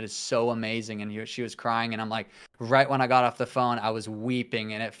you, and that is so amazing. And she was crying, and I'm like, right when I got off the phone, I was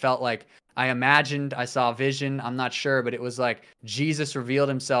weeping, and it felt like I saw a vision, I'm not sure, but it was like Jesus revealed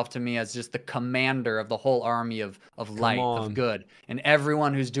himself to me as just the commander of the whole army of light, of good. And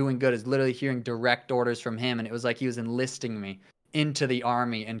everyone who's doing good is literally hearing direct orders from him. And it was like he was enlisting me into the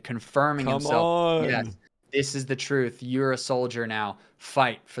army and confirming himself. Yes, this is the truth. You're a soldier now.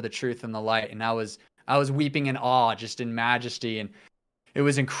 Fight for the truth and the light. And I was weeping in awe, just in majesty. And it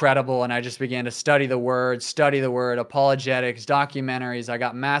was incredible. And I just began to study the word, apologetics, documentaries. I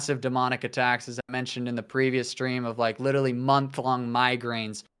got massive demonic attacks, as I mentioned in the previous stream, of like literally month-long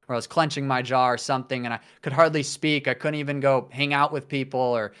migraines where I was clenching my jaw or something, and I could hardly speak. I couldn't even go hang out with people,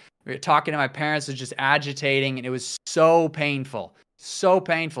 or talking to my parents was just agitating. And it was so painful.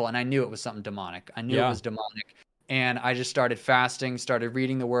 And I knew it was something demonic. I knew it was demonic. And I just started fasting, started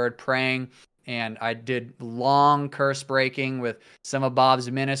reading the word, praying. And I did long curse breaking with some of Bob's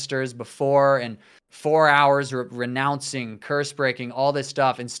ministers before, and 4 hours renouncing, curse breaking, all this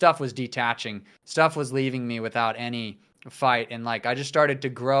stuff. And stuff was detaching. Stuff was leaving me without any fight. And like, I just started to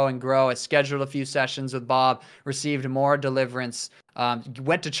grow and grow. I scheduled a few sessions with Bob, received more deliverance,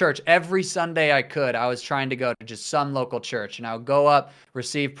 went to church every Sunday I could. I was trying to go to just some local church, and I would go up,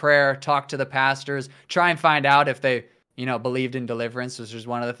 receive prayer, talk to the pastors, try and find out if they, believed in deliverance, which was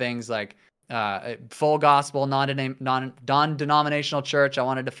one of the things. Like, full gospel, non-denominational church I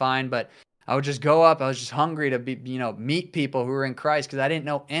wanted to find, but I would just go up. I was just hungry to be, meet people who were in Christ, because I didn't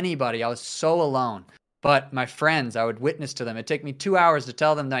know anybody. I was so alone. But my friends, I would witness to them. It'd take me 2 hours to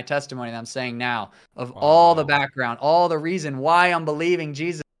tell them my testimony that I'm saying now, of all the background, all the reason why I'm believing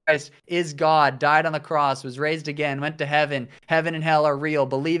Jesus Christ is God, died on the cross, was raised again, went to heaven. Heaven and hell are real.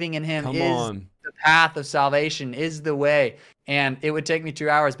 Believing in him is the path of salvation, is the way. And it would take me 2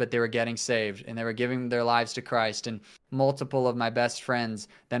 hours, but they were getting saved, and they were giving their lives to Christ. And multiple of my best friends,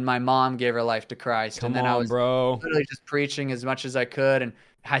 then my mom gave her life to Christ. And then I was literally just preaching as much as I could. And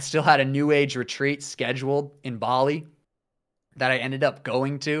I still had a New Age retreat scheduled in Bali that I ended up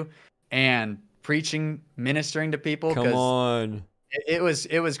going to and preaching, ministering to people. It was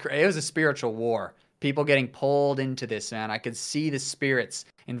a spiritual war. People getting pulled into this, man. I could see the spirits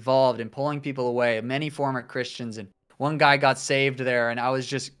involved in pulling people away. Many former Christians, and one guy got saved there, and I was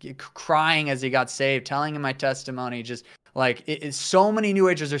just crying as he got saved, telling him my testimony. Just like, so many New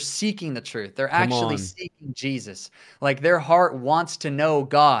Agers are seeking the truth. They're actually seeking Jesus. Like, their heart wants to know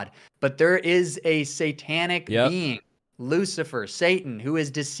God, but there is a satanic being, Lucifer, Satan, who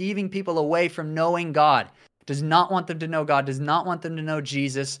is deceiving people away from knowing God. Does not want them to know God, does not want them to know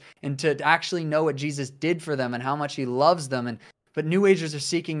Jesus, and to actually know what Jesus did for them and how much he loves them. But New Agers are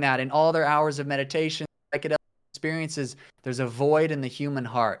seeking that in all their hours of meditation, psychedelic experiences. There's a void in the human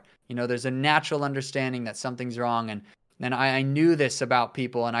heart. There's a natural understanding that something's wrong. And I knew this about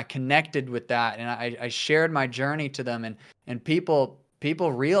people, and I connected with that, and I shared my journey to them, and people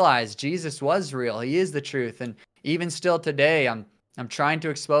realized Jesus was real. He is the truth. And even still today, I'm I'm trying to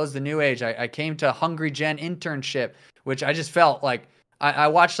expose the new age. I came to Hungry Gen internship, which I just felt like I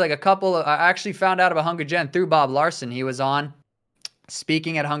watched like I actually found out about Hungry Gen through Bob Larson. He was on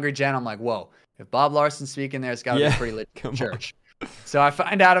speaking at Hungry Gen. I'm like, whoa, if Bob Larson's speaking there, it's got to be a pretty legit church. So I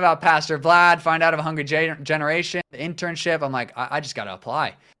find out about Pastor Vlad, find out about Hungry Generation, the internship. I'm like, I just got to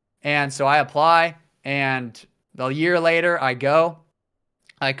apply. And so I apply, and a year later I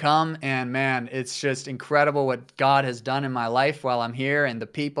come, and man, it's just incredible what God has done in my life while I'm here, and the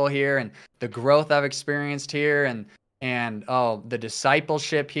people here, and the growth I've experienced here, and the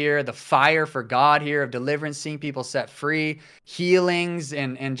discipleship here, the fire for God here of deliverance, seeing people set free, healings,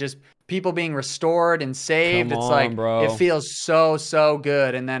 and just people being restored and saved. It's like, bro, it feels so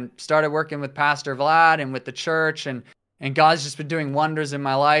good. And then started working with Pastor Vlad and with the church, and God's just been doing wonders in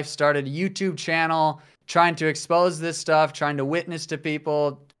my life. Started a YouTube channel, trying to expose this stuff, trying to witness to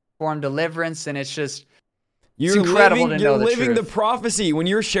people, form deliverance, and it's incredible to know the truth. You're living the prophecy. When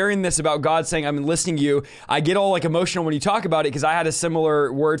you're sharing this about God saying, I'm listening to you, I get all like emotional when you talk about it, because I had a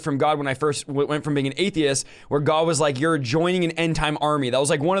similar word from God when I first went from being an atheist, where God was like, you're joining an end time army. That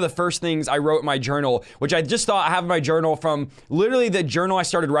was like one of the first things I wrote in my journal, which I just thought I have in my journal from literally the journal I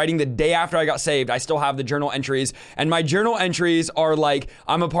started writing the day after I got saved. I still have the journal entries, and my journal entries are like,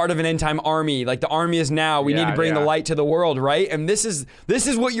 I'm a part of an end time army. Like the army is now. We need to bring the light to the world, right? And this is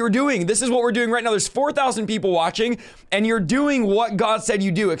what you're doing. This is what we're doing right now. There's 4,000 people watching, and you're doing what God said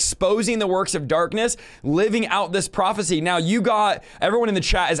you do, exposing the works of darkness, living out this prophecy. Now everyone in the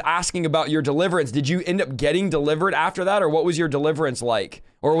chat is asking about your deliverance. Did you end up getting delivered after that, or what was your deliverance like?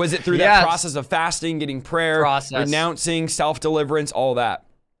 Or was it through that process of fasting, getting prayer, renouncing, self-deliverance, all that?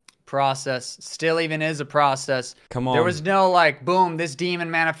 Process. Still even is a process. Come on. There was no like, boom, this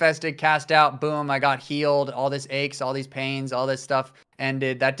demon manifested, cast out, boom, I got healed, all this aches, all these pains, all this stuff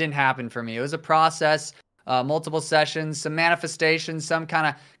ended. That didn't happen for me. It was a process. Multiple sessions, some manifestations, some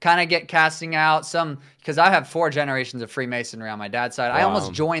kind of get casting out, some, because I have 4 generations of Freemasonry on my dad's side. Wow. I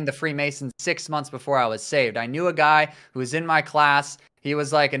almost joined the Freemasons 6 months before I was saved. I knew a guy who was in my class. He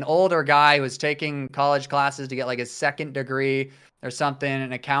was like an older guy who was taking college classes to get like his 2nd degree or something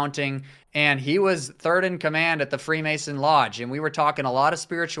in accounting. And he was 3rd in command at the Freemason Lodge. And we were talking a lot of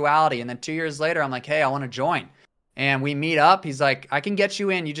spirituality. And then 2 years later, I'm like, hey, I want to join. And we meet up. He's like, I can get you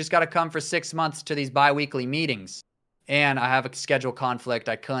in. You just got to come for 6 months to these bi-weekly meetings. And I have a schedule conflict.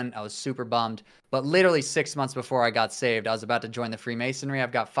 I couldn't. I was super bummed. But literally 6 months before I got saved, I was about to join the Freemasonry.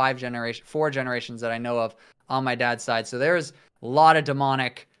 I've got 4 generations that I know of on my dad's side. So there's a lot of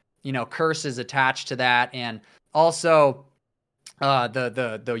demonic, curses attached to that. And also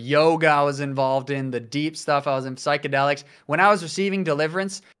the yoga I was involved in, the deep stuff I was in, psychedelics. When I was receiving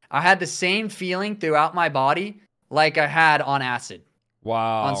deliverance, I had the same feeling throughout my body like I had on acid.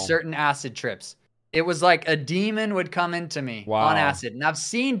 Wow. On certain acid trips. It was like a demon would come into me on acid. And I've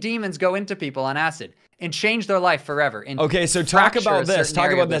seen demons go into people on acid and change their life forever. Okay, so talk about this.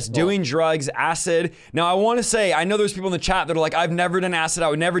 Talk about this. Doing drugs, acid. Now, I want to say, I know there's people in the chat that are like, I've never done acid. I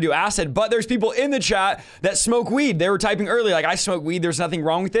would never do acid. But there's people in the chat that smoke weed. They were typing earlier, like, I smoke weed. There's nothing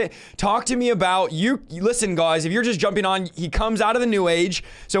wrong with it. Talk to me about you. Listen, guys, if you're just jumping on, he comes out of the New Age.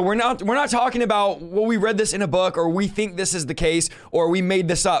 So we're not talking about, well, we read this in a book, or we think this is the case, or we made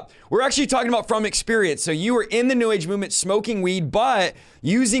this up. We're actually talking about from experience. So you were in the New Age movement smoking weed, but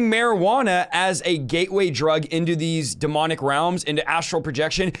using marijuana as a gateway drug into these demonic realms, into astral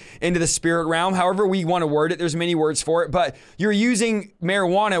projection, into the spirit realm, however we want to word it. There's many words for it, but you're using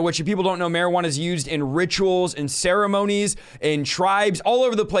marijuana, which if people don't know, marijuana is used in rituals and ceremonies, in tribes, all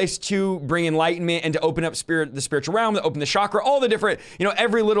over the place to bring enlightenment and to open up the spiritual realm, to open the chakra, all the different,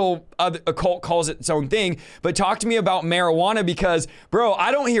 every little occult calls it its own thing. But talk to me about marijuana, because, bro,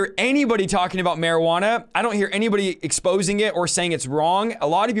 I don't hear anybody talking about marijuana. I don't hear anybody exposing it or saying it's wrong. A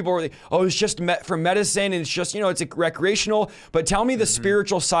lot of people are like, oh, it's just for medicine, and it's just, it's a recreational. But tell me the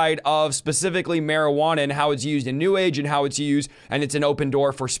spiritual side of specifically marijuana and how it's used in New Age and how it's used, and it's an open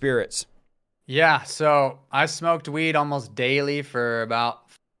door for spirits. Yeah, so I smoked weed almost daily for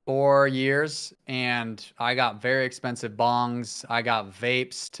about 4 years, and I got very expensive bongs. I got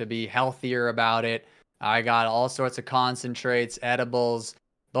vapes to be healthier about it. I got all sorts of concentrates, edibles,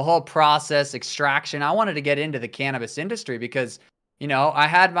 the whole process, extraction. I wanted to get into the cannabis industry because I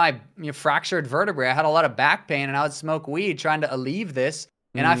had my fractured vertebrae. I had a lot of back pain, and I would smoke weed trying to alleviate this.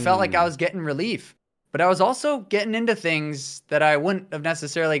 And I felt like I was getting relief. But I was also getting into things that I wouldn't have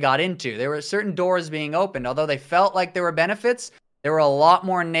necessarily got into. There were certain doors being opened. Although they felt like there were benefits, there were a lot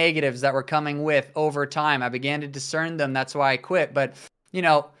more negatives that were coming with over time. I began to discern them. That's why I quit. But,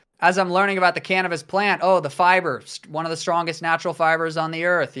 as I'm learning about the cannabis plant, the fiber, one of the strongest natural fibers on the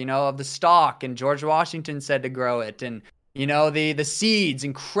earth, of the stalk. And George Washington said to grow it. And The seeds,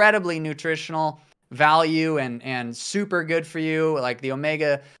 incredibly nutritional value and super good for you, like the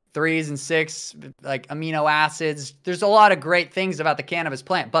omega 3s and 6, like amino acids. There's a lot of great things about the cannabis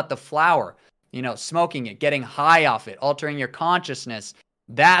plant, but the flower, smoking it, getting high off it, altering your consciousness,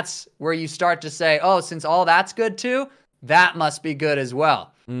 that's where you start to say, oh, since all that's good too, that must be good as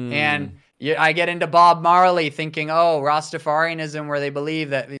well. And I get into Bob Marley thinking, oh, Rastafarianism, where they believe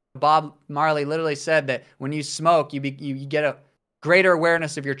that Bob Marley literally said that when you smoke, you get a greater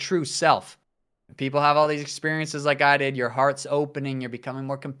awareness of your true self. People have all these experiences like I did. Your heart's opening. You're becoming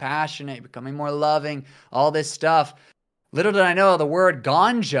more compassionate. You're becoming more loving. All this stuff. Little did I know the word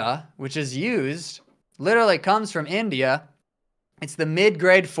ganja, which is used, literally comes from India. It's the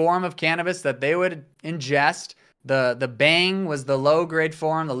mid-grade form of cannabis that they would ingest. The bang was the low-grade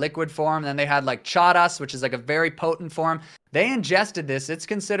form, the liquid form. Then they had like charas, which is like a very potent form. They ingested this. It's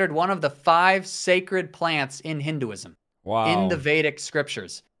considered one of the 5 sacred plants in Hinduism. Wow. In the Vedic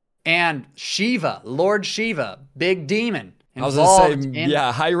scriptures. And Shiva, Lord Shiva, big demon. I was going to say,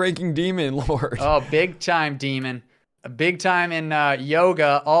 high-ranking demon, Lord. Oh, big-time demon. Big time in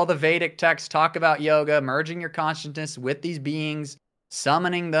yoga. All the Vedic texts talk about yoga, merging your consciousness with these beings,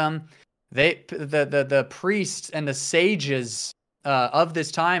 summoning them. The priests and the sages of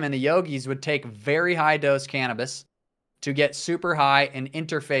this time and the yogis would take very high-dose cannabis to get super high and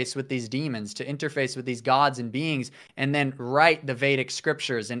interface with these demons, to interface with these gods and beings, and then write the Vedic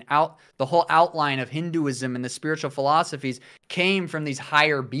scriptures. And the whole outline of Hinduism and the spiritual philosophies came from these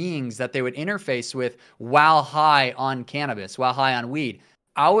higher beings that they would interface with while high on cannabis, while high on weed.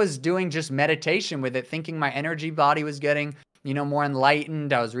 I was doing just meditation with it, thinking my energy body was getting, more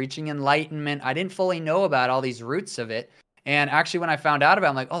enlightened. I was reaching enlightenment. I didn't fully know about all these roots of it. And actually, when I found out about it,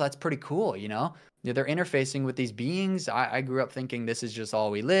 I'm like, oh, that's pretty cool, They're interfacing with these beings. I grew up thinking this is just all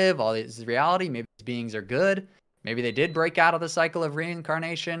we live, all this is reality. Maybe these beings are good. Maybe they did break out of the cycle of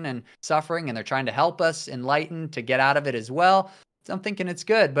reincarnation and suffering, and they're trying to help us enlighten to get out of it as well. So I'm thinking it's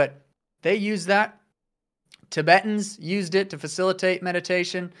good, but they use that. Tibetans used it to facilitate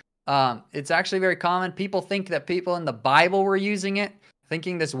meditation. It's actually very common. People think that people in the Bible were using it,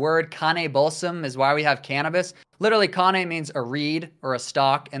 thinking this word kane balsam is why we have cannabis. Literally, kane means a reed or a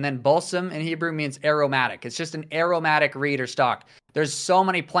stalk, and then balsam in Hebrew means aromatic. It's just an aromatic reed or stalk. There's so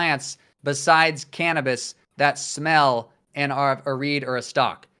many plants besides cannabis that smell and are a reed or a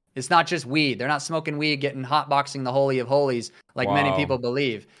stalk. It's not just weed. They're not smoking weed, getting hotboxing the Holy of Holies like many people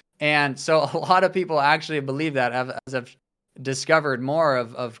believe. And so a lot of people actually believe that, as I've discovered more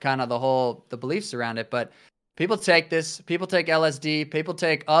of kind of the beliefs around it. But people take this, people take LSD, people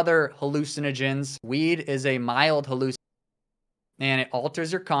take other hallucinogens. Weed is a mild hallucinogen, and it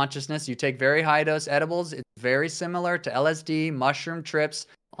alters your consciousness. You take very high dose edibles. It's very similar to LSD, mushroom trips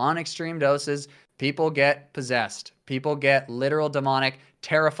on extreme doses. People get possessed. People get literal demonic,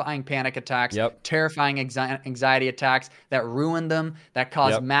 terrifying panic attacks, terrifying anxiety attacks that ruin them, that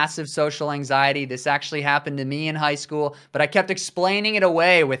cause massive social anxiety. This actually happened to me in high school, but I kept explaining it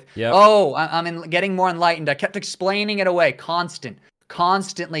away with, I'm getting more enlightened. I kept explaining it away,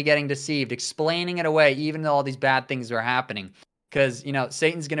 constantly getting deceived, explaining it away, even though all these bad things were happening. Because,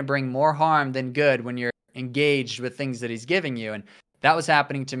 Satan's going to bring more harm than good when you're engaged with things that he's giving you. And that was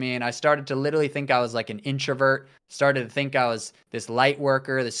happening to me, and I started to literally think I was like an introvert, started to think I was this light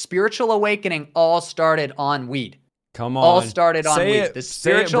worker. The spiritual awakening all started on weed. Come on. All started on weed. The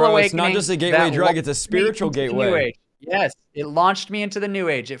spiritual awakening. It's not just a gateway drug, it's a spiritual gateway. Yes, it launched me into the new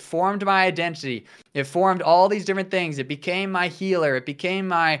age. It formed my identity. It formed all these different things. It became my healer. It became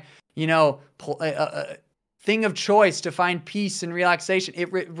my, thing of choice to find peace and relaxation.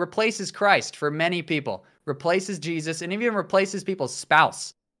 It replaces Christ for many people. Replaces Jesus, and even replaces people's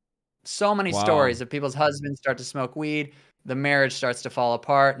spouse. So many stories of people's husbands start to smoke weed, the marriage starts to fall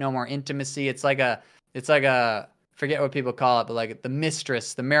apart, no more intimacy. It's like a forget what people call it, but like the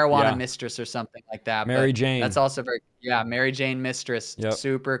mistress, the marijuana mistress or something like that. Mary Jane. That's also Mary Jane mistress,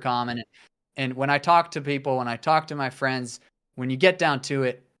 super common. And when I talk to people, when I talk to my friends, when you get down to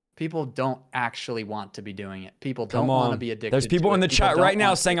it, people don't actually want to be doing it. People don't want to be addicted. There's people in the chat right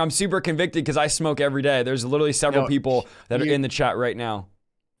now saying, I'm super convicted because I smoke every day. There's literally several people that are in the chat right now.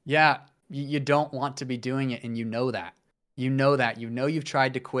 Yeah, you don't want to be doing it, and you know that. You know that. You know you've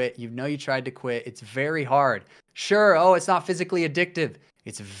tried to quit. You know you tried to quit. It's very hard. Sure, it's not physically addictive.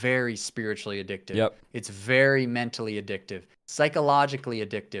 It's very spiritually addictive. Yep. It's very mentally addictive. Psychologically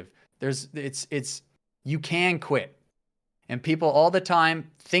addictive. You can quit. And people all the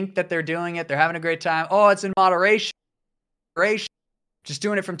time think that they're doing it. They're having a great time. Oh, it's in moderation. Just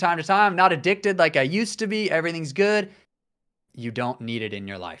doing it from time to time. Not addicted like I used to be. Everything's good. You don't need it in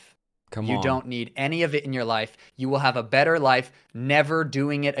your life. Come You on. don't need any of it in your life. You will have a better life never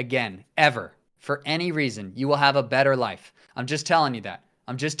doing it again, ever. For any reason, you will have a better life. I'm just telling you that.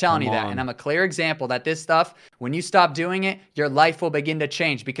 I'm just telling you that. And I'm a clear example that this stuff, when you stop doing it, your life will begin to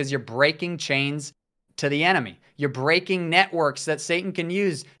change because you're breaking chains to the enemy. You're breaking networks that Satan can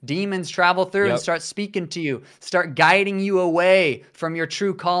use. Demons travel through and start speaking to you, start guiding you away from your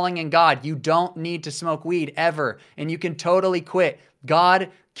true calling in God. You don't need to smoke weed ever, and you can totally quit. God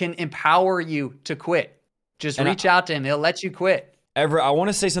can empower you to quit. Just reach out to him. He'll let you quit. Everett, I want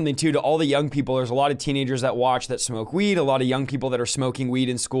to say something too to all the young people. There's a lot of teenagers that watch that smoke weed, a lot of young people that are smoking weed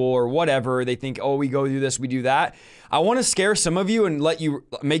in school or whatever. They think, oh, we go do this, we do that. I want to scare some of you and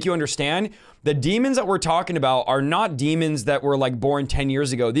make you understand the demons that we're talking about are not demons that were like born 10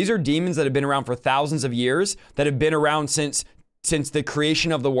 years ago. These are demons that have been around for thousands of years, that have been around since the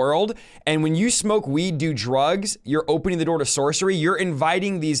creation of the world. And when you smoke weed, do drugs, you're opening the door to sorcery. You're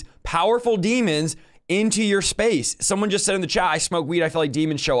inviting these powerful demons into your space. Someone just said in the chat, I smoke weed, I feel like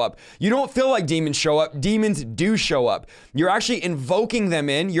demons show up. You don't feel like demons show up. Demons do show up. You're actually invoking them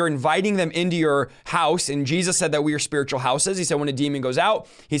in. You're inviting them into your house. And Jesus said that we are spiritual houses. He said when a demon goes out,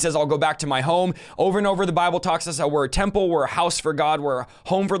 he says, I'll go back to my home. Over and over, the Bible talks to us how we're a temple, we're a house for God, we're a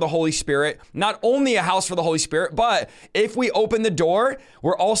home for the Holy Spirit. Not only a house for the Holy Spirit, but if we open the door,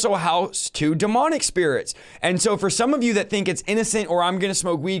 we're also a house to demonic spirits. And so for some of you that think it's innocent or I'm going to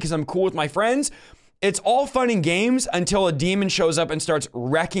smoke weed because I'm cool with my friends, it's all fun and games until a demon shows up and starts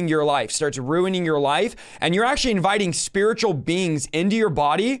wrecking your life, starts ruining your life. And you're actually inviting spiritual beings into your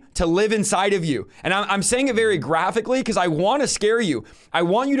body to live inside of you. And I'm saying it very graphically because I want to scare you. I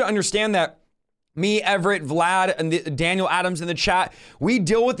want you to understand that me, Everett, Vlad, and Daniel Adams in the chat, we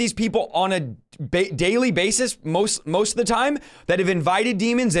deal with these people on a daily basis most of the time that have invited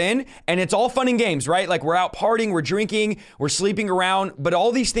demons in, and it's all fun and games, right? Like we're out partying, we're drinking, we're sleeping around, but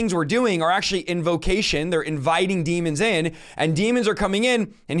all these things we're doing are actually invocation. They're inviting demons in, and demons are coming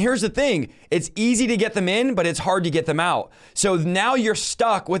in. And here's the thing, it's easy to get them in, but it's hard to get them out. So now you're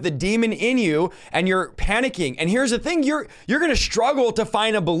stuck with a demon in you and you're panicking. And here's the thing, you're going to struggle to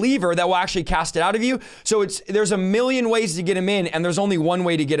find a believer that will actually cast it out of you. So there's a million ways to get them in, and there's only one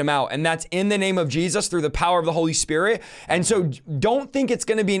way to get them out, and that's in the name of Jesus through the power of the Holy Spirit. And so don't think it's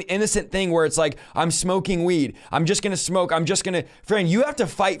going to be an innocent thing where it's like, I'm smoking weed, I'm just going to smoke, friend, you have to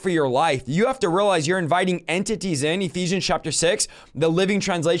fight for your life. You have to realize you're inviting entities in. Ephesians chapter 6, the Living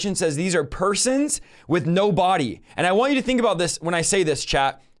Translation says these are persons with no body. And I want you to think about this when I say this,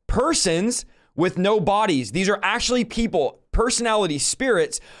 chat. Persons with no bodies. These are actually people, personality,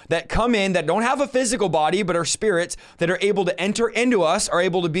 spirits that come in that don't have a physical body, but are spirits that are able to enter into us, are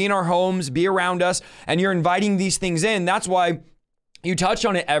able to be in our homes, be around us, and you're inviting these things in. That's why you touched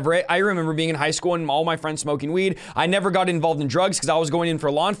on it, Everett. I remember being in high school and all my friends smoking weed. I never got involved in drugs because I was going in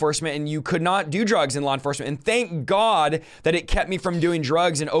for law enforcement, and you could not do drugs in law enforcement. And thank God that it kept me from doing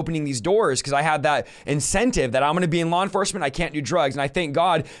drugs and opening these doors, because I had that incentive that I'm going to be in law enforcement. I can't do drugs. And I thank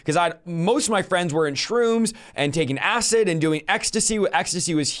God, because most of my friends were in shrooms and taking acid and doing ecstasy.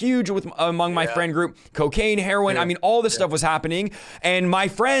 Ecstasy was huge among my friend group. Cocaine, heroin. I mean, all this stuff was happening. And my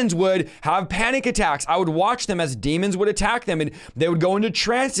friends would have panic attacks. I would watch them as demons would attack them, and they would go into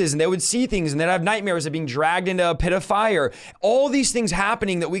trances, and they would see things, and they'd have nightmares of being dragged into a pit of fire. All these things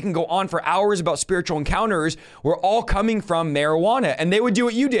happening that we can go on for hours about spiritual encounters were all coming from marijuana. And they would do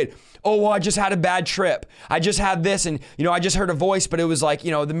what you did. Oh, well, I just had a bad trip. I just had this, and I just heard a voice, but it was like,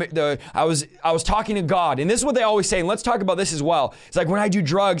 I was talking to God. And this is what they always say, and let's talk about this as well. It's like when I do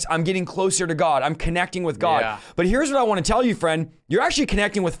drugs, I'm getting closer to God. I'm connecting with God. Yeah. But here's what I want to tell you, friend. You're actually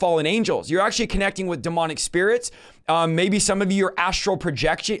connecting with fallen angels. You're actually connecting with demonic spirits. Maybe some of you are astral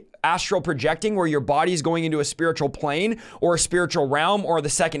projecting, where your body is going into a spiritual plane or a spiritual realm or the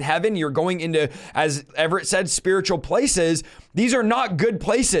second heaven. You're going into, as Everett said, spiritual places. These are not good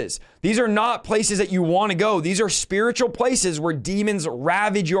places. These are not places that you want to go. These are spiritual places where demons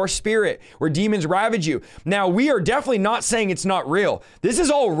ravage your spirit, where demons ravage you. Now, we are definitely not saying it's not real. This is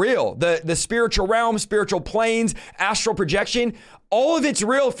all real. The spiritual realm, spiritual planes, astral projection, all of it's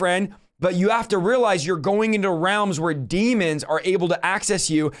real, friend. But you have to realize you're going into realms where demons are able to access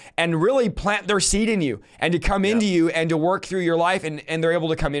you and really plant their seed in you and to come into you and to work through your life. And they're able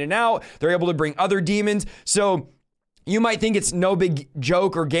to come in and out. They're able to bring other demons. So you might think it's no big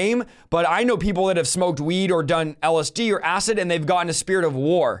joke or game, but I know people that have smoked weed or done LSD or acid, and they've gotten a spirit of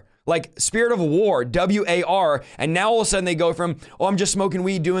war. Like spirit of war, W-A-R. And now all of a sudden they go from, oh, I'm just smoking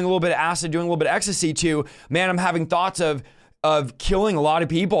weed, doing a little bit of acid, doing a little bit of ecstasy, to, man, I'm having thoughts of killing a lot of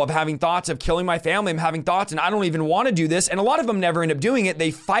people, of having thoughts of killing my family. I'm having thoughts, and I don't even want to do this. And a lot of them never end up doing it. They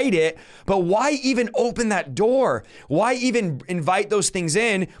fight it. But why even open that door? Why even invite those things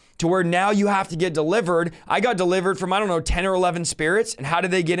in to where now you have to get delivered. I got delivered from, 10 or 11 spirits. And how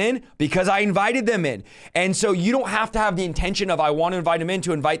did they get in? Because I invited them in. And so you don't have to have the intention of, I want to invite them in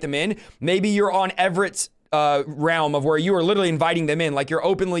to invite them in. Maybe you're on Everett's realm of where you are literally inviting them in, like you're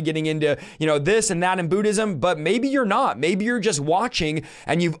openly getting into, this and that in Buddhism, but maybe you're not. Maybe you're just watching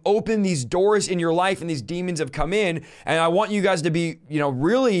and you've opened these doors in your life and these demons have come in. And I want you guys to be,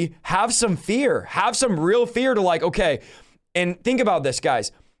 really have some fear, have some real fear to like, okay, and think about this,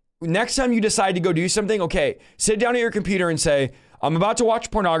 guys. Next time you decide to go do something, okay, sit down at your computer and say, I'm about to watch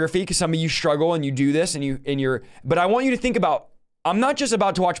pornography, because some of you struggle and you do this but I want you to think about, I'm not just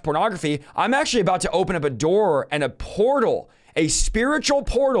about to watch pornography. I'm actually about to open up a door and a portal, a spiritual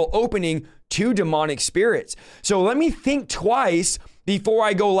portal opening to demonic spirits. So let me think twice before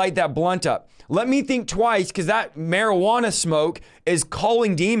I go light that blunt up. Let me think twice, because that marijuana smoke is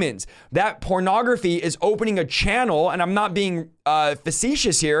calling demons. That pornography is opening a channel, and I'm not being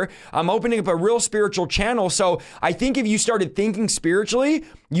facetious here. I'm opening up a real spiritual channel. So I think if you started thinking spiritually,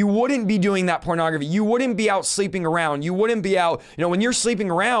 you wouldn't be doing that pornography. You wouldn't be out sleeping around. You wouldn't be out, when you're sleeping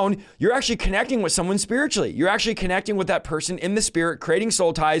around, you're actually connecting with someone spiritually. You're actually connecting with that person in the spirit, creating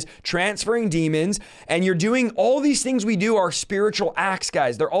soul ties, transferring demons, and you're doing all these things we do are spiritual acts,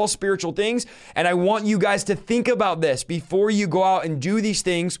 guys. They're all spiritual things. And I want you guys to think about this before you go out and do these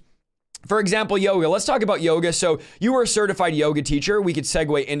things. For example, yoga. Let's talk about yoga. So you were a certified yoga teacher. We could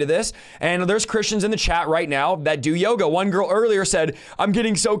segue into this. And there's Christians in the chat right now that do yoga. One girl earlier said, I'm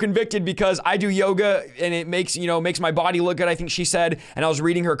getting so convicted because I do yoga and it makes my body look good, I think she said. And I was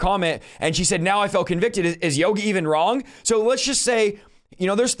reading her comment and she said, now I felt convicted. Is yoga even wrong? So let's just say,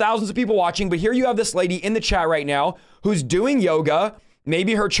 there's thousands of people watching, but here you have this lady in the chat right now who's doing yoga.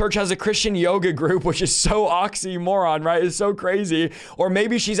 Maybe her church has a Christian yoga group, which is so oxymoron, right? It's so crazy. Or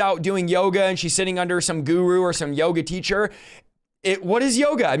maybe she's out doing yoga and she's sitting under some guru or some yoga teacher. What is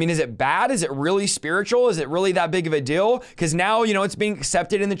yoga? I mean, is it bad? Is it really spiritual? Is it really that big of a deal? Because now, it's being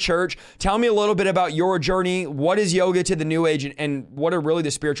accepted in the church. Tell me a little bit about your journey. What is yoga to the new age and what are really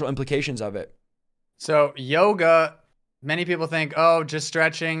the spiritual implications of it? So yoga, many people think, just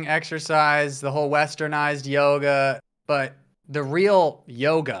stretching, exercise, the whole westernized yoga, but the real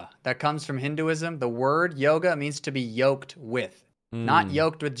yoga that comes from Hinduism, the word yoga means to be yoked with, not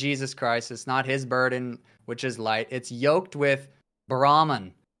yoked with Jesus Christ. It's not his burden, which is light. It's yoked with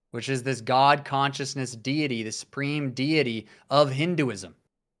Brahman, which is this God consciousness deity, the supreme deity of Hinduism.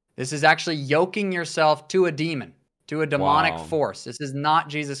 This is actually yoking yourself to a demon, to a demonic force. This is not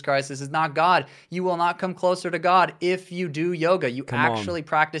Jesus Christ. This is not God. You will not come closer to God if you do yoga. You actually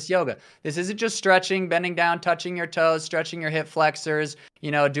practice yoga. This isn't just stretching, bending down, touching your toes, stretching your hip flexors,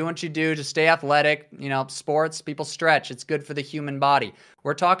 doing what you do to stay athletic. Sports, people stretch. It's good for the human body.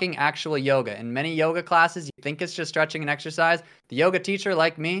 We're talking actual yoga. In many yoga classes, you think it's just stretching and exercise. The yoga teacher,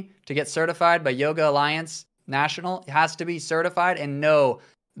 like me, to get certified by Yoga Alliance National, has to be certified and know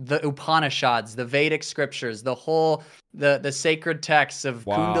the Upanishads, the Vedic scriptures, the sacred texts of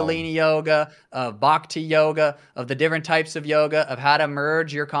Kundalini yoga, of Bhakti yoga, of the different types of yoga, of how to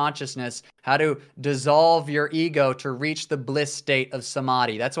merge your consciousness, how to dissolve your ego to reach the bliss state of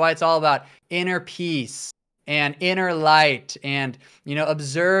samadhi. That's why it's all about inner peace and inner light and,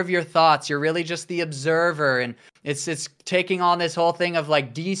 observe your thoughts. You're really just the observer. And it's taking on this whole thing of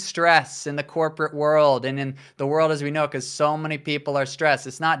like de-stress in the corporate world and in the world as we know, because so many people are stressed.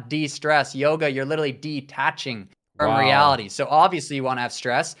 It's not de-stress. Yoga, you're literally detaching from reality. So obviously you want to have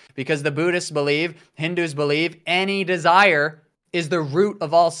stress because the Buddhists believe, Hindus believe, any desire is the root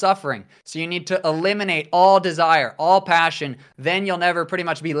of all suffering. So you need to eliminate all desire, all passion. Then you'll never pretty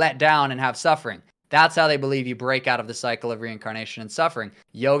much be let down and have suffering. That's how they believe you break out of the cycle of reincarnation and suffering.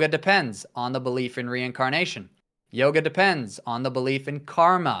 Yoga depends on the belief in reincarnation. Yoga depends on the belief in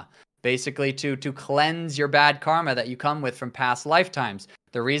karma, basically to cleanse your bad karma that you come with from past lifetimes.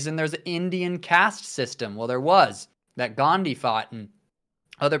 The reason there's an Indian caste system, well, there was, that Gandhi fought and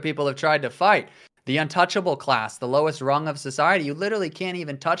other people have tried to fight. The untouchable class, the lowest rung of society, you literally can't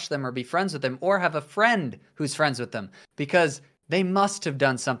even touch them or be friends with them or have a friend who's friends with them because they must have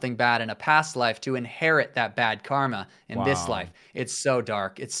done something bad in a past life to inherit that bad karma in this life. It's so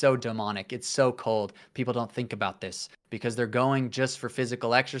dark. It's so demonic. It's so cold. People don't think about this because they're going just for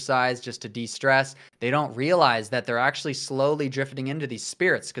physical exercise, just to de-stress. They don't realize that they're actually slowly drifting into these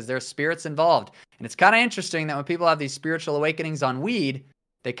spirits because there are spirits involved. And it's kind of interesting that when people have these spiritual awakenings on weed,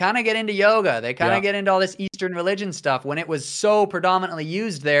 they kind of get into yoga. They kind of get into all this Eastern religion stuff when it was so predominantly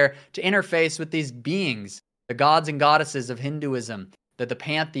used there to interface with these beings. The gods and goddesses of Hinduism, that the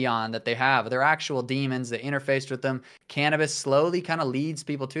pantheon that they have, they're actual demons that interfaced with them. Cannabis slowly kind of leads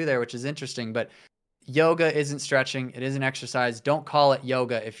people to there, which is interesting. But yoga isn't stretching. It isn't exercise. Don't call it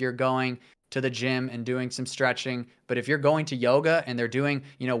yoga if you're going to the gym and doing some stretching. But if you're going to yoga and they're doing,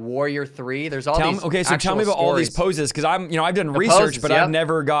 Warrior 3, there's all these Okay, so tell me about all these poses, because I've done research, poses, but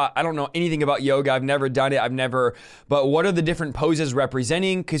yep. I don't know anything about yoga. I've never done it. But what are the different poses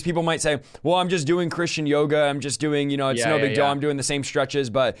representing? Because people might say, well, I'm just doing Christian yoga. I'm just doing, it's no big deal. I'm doing the same stretches.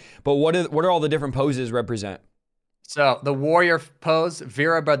 But what are all the different poses represent? So the warrior pose,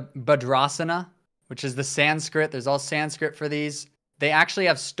 Virabhadrasana, which is the Sanskrit. There's all Sanskrit for these. They actually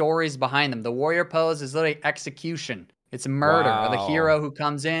have stories behind them. The warrior pose is literally execution. It's murder of a hero who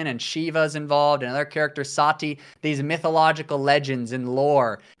comes in, and Shiva's involved, and other character Sati. These mythological legends and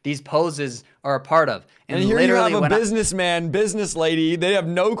lore, these poses are a part of. And here you have a business lady. They have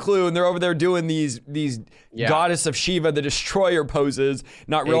no clue, and they're over there doing these goddess of Shiva, the destroyer poses,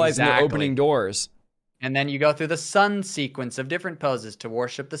 not realizing they're opening doors. And then you go through the sun sequence of different poses to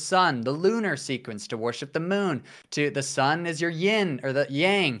worship the sun, the lunar sequence to worship the moon. The sun is your yin or the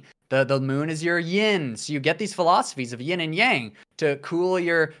yang. The moon is your yin. So you get these philosophies of yin and yang to cool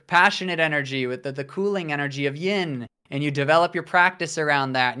your passionate energy with the cooling energy of yin. And you develop your practice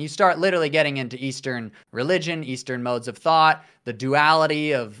around that. And you start literally getting into Eastern religion, Eastern modes of thought, the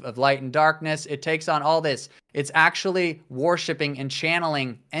duality of light and darkness. It takes on all this. It's actually worshiping and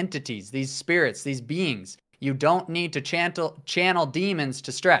channeling entities, these spirits, these beings. You don't need to channel demons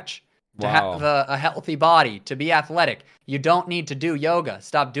to stretch, to have a healthy body, to be athletic. You don't need to do yoga.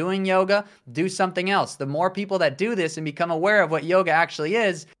 Stop doing yoga. Do something else. The more people that do this and become aware of what yoga actually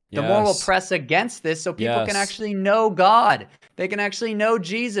is, the more we'll press against this so people can actually know God. They can actually know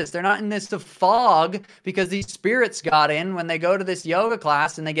Jesus. They're not in this fog because these spirits got in when they go to this yoga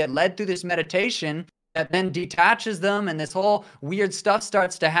class and they get led through this meditation that then detaches them and this whole weird stuff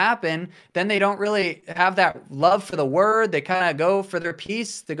starts to happen. Then they don't really have that love for the word. They kind of go for their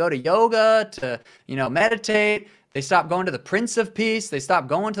peace to go to yoga, to, meditate. They stop going to the Prince of Peace. They stop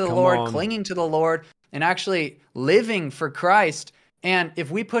going to the Lord, clinging to the Lord, and actually living for Christ. And if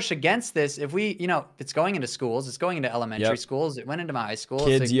we push against this, if we, it's going into schools, it's going into elementary schools, it went into my high school,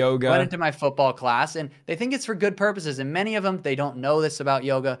 kids yoga, went into my football class, and they think it's for good purposes. And many of them, they don't know this about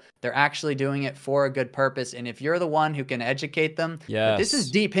yoga. They're actually doing it for a good purpose. And if you're the one who can educate them, this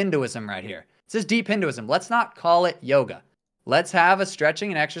is deep Hinduism right here. This is deep Hinduism. Let's not call it yoga. Let's have a stretching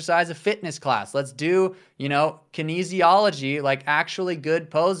and exercise, a fitness class. Let's do, kinesiology, like actually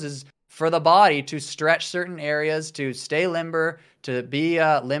good poses for the body to stretch certain areas, to stay limber, to be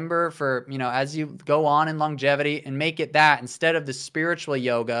limber for, as you go on in longevity, and make it that instead of the spiritual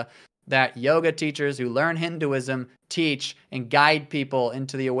yoga that yoga teachers who learn Hinduism teach and guide people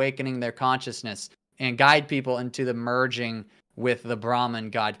into the awakening of their consciousness and guide people into the merging with the Brahman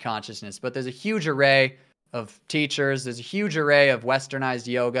God consciousness. But there's a huge array of teachers. There's a huge array of westernized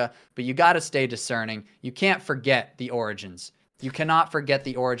yoga, but you got to stay discerning. You can't forget the origins. You cannot forget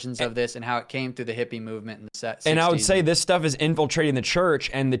the origins of this and how it came through the hippie movement in the 60s. And I would say this stuff is infiltrating the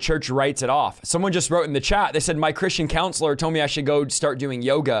church, and the church writes it off. Someone just wrote in the chat, they said, my Christian counselor told me I should go start doing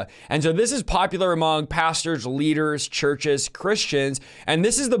yoga. And so this is popular among pastors, leaders, churches, Christians. And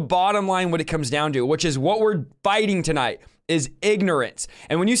this is the bottom line, what it comes down to, which is what we're fighting tonight. Is ignorance.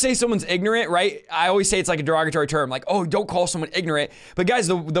 And when you say someone's ignorant, right, I always say it's like a derogatory term, like, oh, don't call someone ignorant. But guys,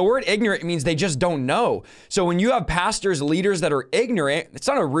 the word ignorant means they just don't know. So when you have pastors, leaders that are ignorant, it's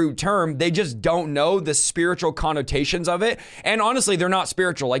not a rude term. They just don't know the spiritual connotations of it. And honestly, they're not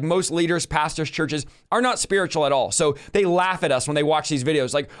spiritual. Like most leaders, pastors, churches are not spiritual at all. So they laugh at us when they watch these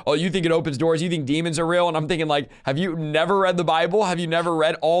videos like, oh, you think it opens doors? You think demons are real? And I'm thinking like, have you never read the Bible? Have you never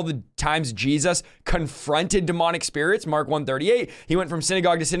read all the times Jesus confronted demonic spirits? Mark 1:38, he went from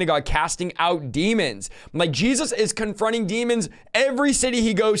synagogue to synagogue casting out demons. Like Jesus is confronting demons every city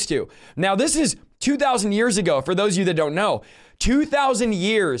he goes to. Now this is 2,000 years ago, for those of you that don't know. 2,000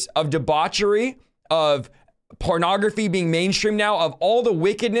 years of debauchery, of pornography being mainstream now, of all the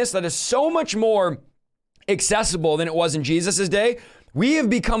wickedness that is so much more accessible than it was in Jesus's day. We have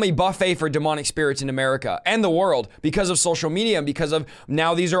become a buffet for demonic spirits in America and the world because of social media and because of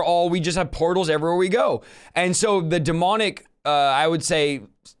now these are all, we just have portals everywhere we go. And so the demonic, I would say,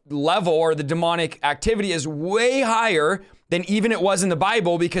 level or the demonic activity is way higher than even it was in the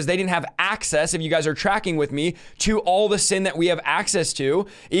Bible because they didn't have access, if you guys are tracking with me, to all the sin that we have access to.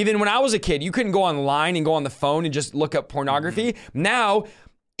 Even when I was a kid, you couldn't go online and go on the phone and just look up pornography. Now,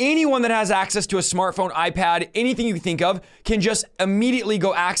 anyone that has access to a smartphone, iPad, anything you can think of can just immediately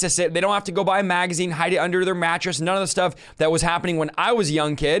go access it. They don't have to go buy a magazine, hide it under their mattress. None of the stuff that was happening when I was a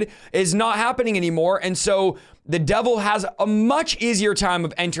young kid is not happening anymore. And so the devil has a much easier time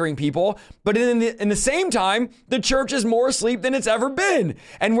of entering people, but in the same time, the church is more asleep than it's ever been.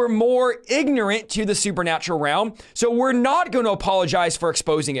 And we're more ignorant to the supernatural realm. So we're not going to apologize for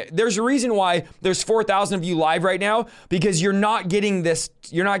exposing it. There's a reason why there's 4,000 of you live right now, because you're not getting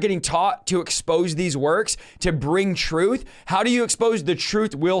taught to expose these works, to bring truth. How do you expose? The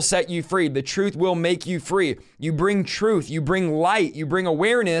truth will set you free. The truth will make you free. You bring truth, you bring light, you bring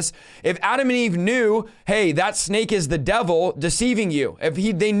awareness. If Adam and Eve knew, hey, that snake is the devil deceiving you. If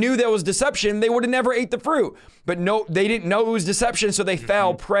they knew there was deception, they would have never ate the fruit. But no, they didn't know it was deception, so they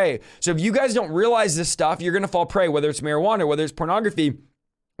fell prey. So if you guys don't realize this stuff, you're going to fall prey, whether it's marijuana, whether it's pornography,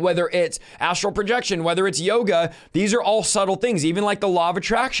 whether it's astral projection, whether it's yoga. These are all subtle things, even like the law of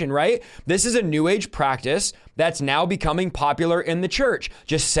attraction, right? This is a new age practice that's now becoming popular in the church.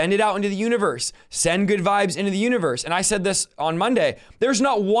 Just send it out into the universe. Send good vibes into the universe. And I said this on Monday. There's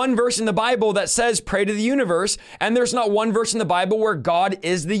not one verse in the Bible that says pray to the universe. And there's not one verse in the Bible where God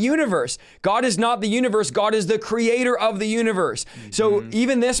is the universe. God is not the universe. God is the creator of the universe. So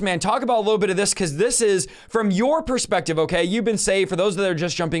even this, man, talk about a little bit of this, because this is from your perspective, okay? You've been saved. For those that are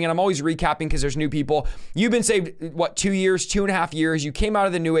just jumping in, I'm always recapping because there's new people. You've been saved, 2 years, 2.5 years. You came out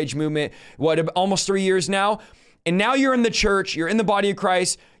of the New Age movement, almost 3 years now. And now you're in the church, you're in the body of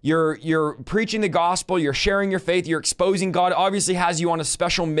Christ, you're preaching the gospel, you're sharing your faith, you're exposing. God obviously has you on a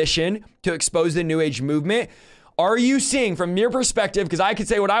special mission to expose the New Age movement. Are you seeing, from your perspective, because I could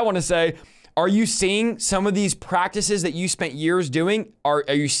say what I want to say, are you seeing some of these practices that you spent years doing? Are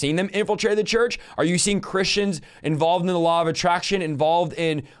you seeing them infiltrate the church? Are you seeing Christians involved in the law of attraction, involved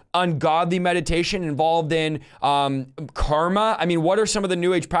in ungodly meditation, involved in karma? I mean, what are some of the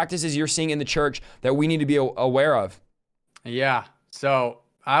New Age practices you're seeing in the church that we need to be aware of? Yeah. So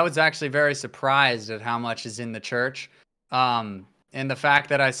I was actually very surprised at how much is in the church. And the fact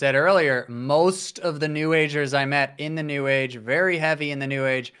that I said earlier, most of the New Agers I met in the New Age, very heavy in the New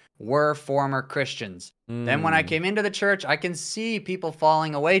Age, were former Christians. Then when I came into the church, I can see people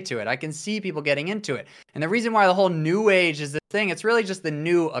falling away to it. I can see people getting into it. And the reason why the whole New Age is the thing, it's really just the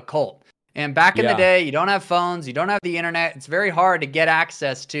new occult. And back in the day, you don't have phones, you don't have the internet. It's very hard to get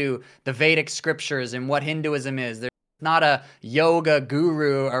access to the Vedic scriptures and what Hinduism is. There's not a yoga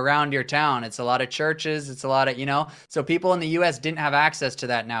guru around your town. It's a lot of churches. It's a lot of, so people in the US didn't have access to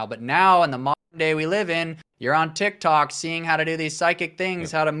that now. But now in the modern day we live in, you're on TikTok seeing how to do these psychic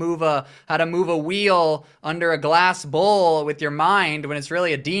things, how to move a wheel under a glass bowl with your mind when it's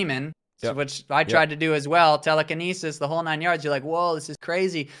really a demon. Which I tried to do as well. Telekinesis, the whole 9 yards. You're like, whoa, this is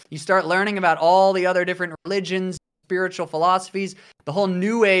crazy. You start learning about all the other different religions, spiritual philosophies. The whole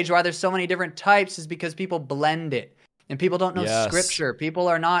New Age, why there's so many different types, is because people blend it. And people don't know scripture. People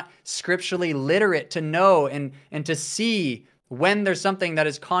are not scripturally literate to know and to see when there's something that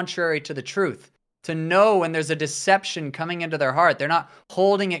is contrary to the truth. To know when there's a deception coming into their heart. They're not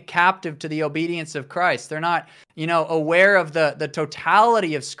holding it captive to the obedience of Christ. They're not, aware of the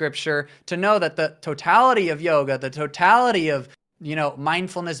totality of scripture to know that the totality of yoga, the totality of,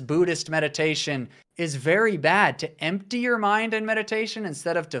 mindfulness, Buddhist meditation is very bad. To empty your mind in meditation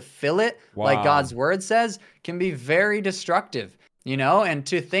instead of to fill it, like God's word says, can be very destructive, and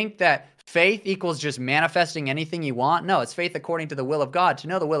to think that faith equals just manifesting anything you want. No, it's faith according to the will of God. To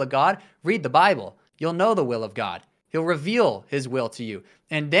know the will of God, read the Bible. You'll know the will of God. He'll reveal his will to you.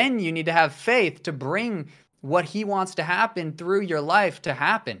 And then you need to have faith to bring what he wants to happen through your life to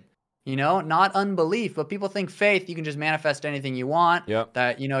happen. Not unbelief, but people think faith, you can just manifest anything you want.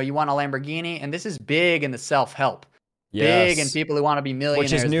 That, you want a Lamborghini. And this is big in the self-help. Big in people who want to be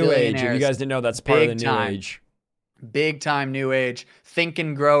millionaires. Which is New Age. If you guys didn't know, that's part of the New Age. Big time New Age. Think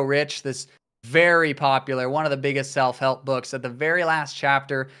and Grow Rich, this very popular, one of the biggest self-help books. At the very last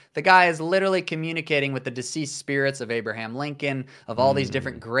chapter, the guy is literally communicating with the deceased spirits of Abraham Lincoln, of all these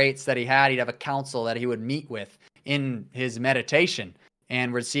different greats that he had. He'd have a council that he would meet with in his meditation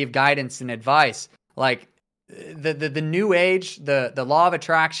and receive guidance and advice. Like the New Age, the law of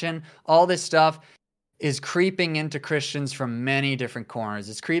attraction, all this stuff is creeping into Christians from many different corners.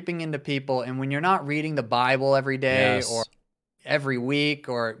 It's creeping into people. And when you're not reading the Bible every day or every week,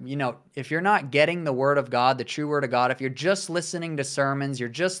 or, if you're not getting the word of God, the true word of God, if you're just listening to sermons, you're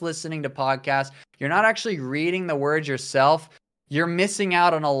just listening to podcasts, you're not actually reading the word yourself, you're missing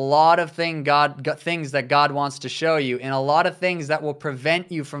out on a lot of things that God wants to show you, and a lot of things that will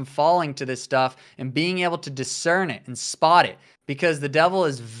prevent you from falling to this stuff and being able to discern it and spot it, because the devil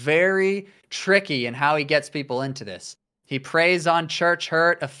is very tricky in how he gets people into this. He preys on church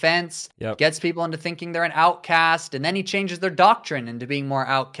hurt, offense, gets people into thinking they're an outcast, and then he changes their doctrine into being more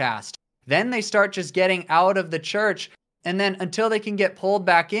outcast. Then they start just getting out of the church, and then until they can get pulled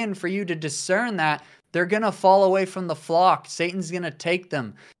back in for you to discern that, They're going to fall away from the flock. Satan's going to take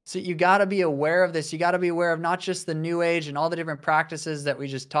them. So you got to be aware of this. You got to be aware of not just the New Age and all the different practices that we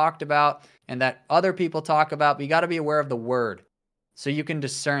just talked about and that other people talk about, but you got to be aware of the word so you can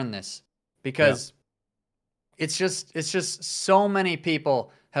discern this, because it's just so many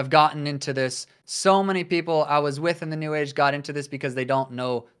people have gotten into this. So many people I was with in the New Age got into this because they don't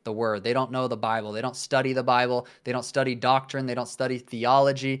know the word. They don't know the Bible. They don't study the Bible. They don't study doctrine. They don't study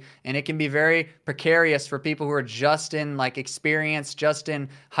theology. And it can be very precarious for people who are just in like experience, just in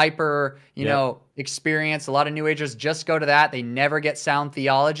hyper, experience. A lot of New Agers just go to that. They never get sound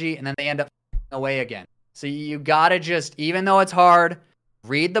theology, and then they end up away again. So you got to just, even though it's hard,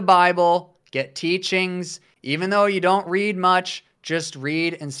 read the Bible, get teachings. Even though you don't read much, just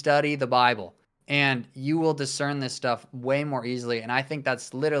read and study the Bible, and you will discern this stuff way more easily. And I think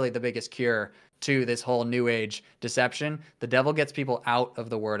that's literally the biggest cure to this whole New Age deception. The devil gets people out of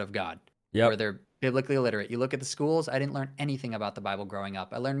the Word of God, where they're biblically illiterate. You look at the schools, I didn't learn anything about the Bible growing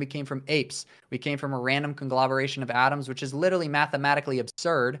up. I learned we came from apes. We came from a random conglomeration of atoms, which is literally mathematically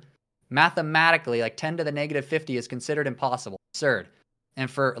absurd. Mathematically, like 10 to the negative 50 is considered impossible. Absurd. And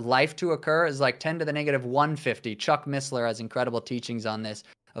for life to occur is like 10 to the negative 150. Chuck Missler has incredible teachings on this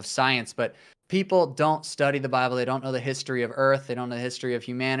of science, but people don't study the Bible. They don't know the history of Earth. They don't know the history of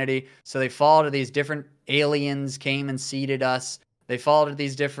humanity. So they fall to these different aliens came and seeded us. They fall to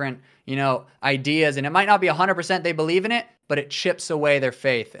these different, ideas, and it might not be 100% they believe in it, but it chips away their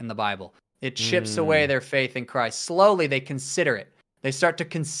faith in the Bible. It chips away their faith in Christ. Slowly they consider it. They start to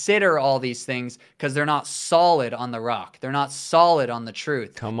consider all these things because they're not solid on the rock. They're not solid on the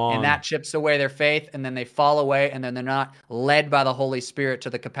truth. Come on. And that chips away their faith, and then they fall away, and then they're not led by the Holy Spirit to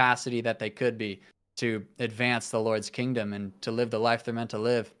the capacity that they could be to advance the Lord's kingdom and to live the life they're meant to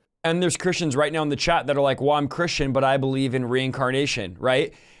live. And there's Christians right now in the chat that are like, well, I'm Christian, but I believe in reincarnation,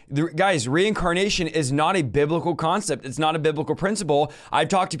 right? Guys, reincarnation is not a biblical concept. It's not a biblical principle. I've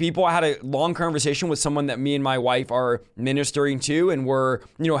talked to people. I had a long conversation with someone that me and my wife are ministering to, and we're,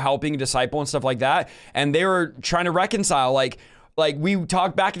 helping disciple and stuff like that. And they were trying to reconcile, like we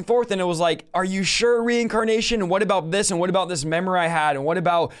talked back and forth, and it was like, are you sure reincarnation? And what about this? And what about this memory I had? And what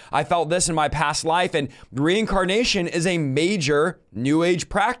about I felt this in my past life? And reincarnation is a major New Age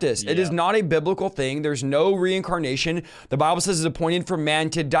practice. It is not a biblical thing. There's no reincarnation. The Bible says it's appointed for man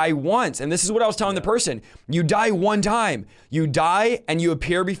to die once. And this is what I was telling the person. You die one time. You die and you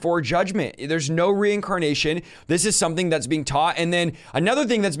appear before judgment. There's no reincarnation. This is something that's being taught. And then another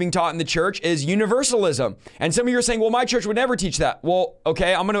thing that's being taught in the church is universalism. And some of you are saying, well, my church would never teach that. Well,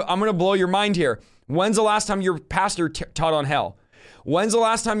 okay, I'm gonna blow your mind here. When's the last time your pastor taught on hell? When's the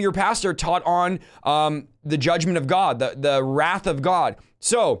last time your pastor taught on the judgment of God, the wrath of God?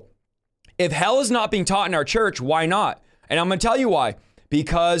 So if hell is not being taught in our church, why not? And I'm going to tell you why.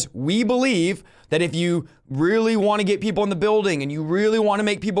 Because we believe that if you really want to get people in the building and you really want to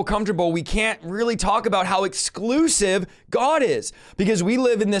make people comfortable, we can't really talk about how exclusive God is, because we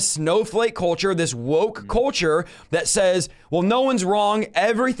live in this snowflake culture, this woke culture that says, well, no one's wrong,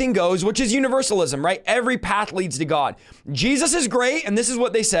 everything goes, which is universalism, right? Every path leads to God. Jesus is great, and this is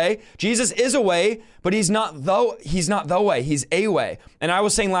what they say. Jesus is a way, but he's not the way, he's a way. And I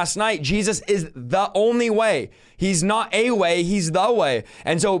was saying last night, Jesus is the only way. He's not a way, he's the way.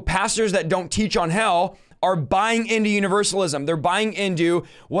 And so pastors that don't teach on hell are buying into universalism. They're buying into,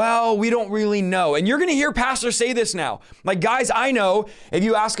 well, we don't really know. And you're going to hear pastors say this now. Like, guys, I know if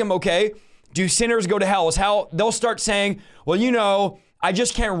you ask them, okay, do sinners go to hell? Is hell? They'll start saying, well, I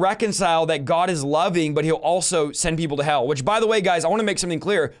just can't reconcile that God is loving, but he'll also send people to hell. Which, by the way, guys, I want to make something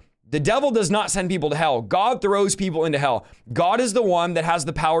clear. The devil does not send people to hell. God throws people into hell. God is the one that has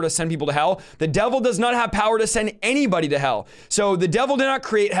the power to send people to hell. The devil does not have power to send anybody to hell. So the devil did not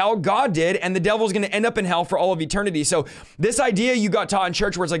create hell. God did, and the devil's going to end up in hell for all of eternity. So this idea you got taught in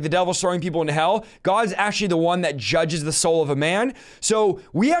church where it's like the devil's throwing people into hell, God's actually the one that judges the soul of a man. So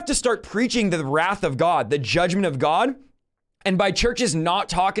we have to start preaching the wrath of God, the judgment of God. And by churches not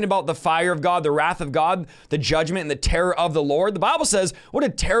talking about the fire of God, the wrath of God, the judgment and the terror of the Lord, the Bible says, what a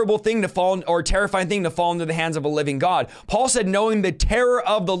terrible thing to fall, or terrifying thing to fall into the hands of a living God. Paul said, knowing the terror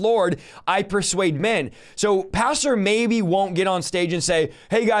of the Lord, I persuade men. So pastor maybe won't get on stage and say,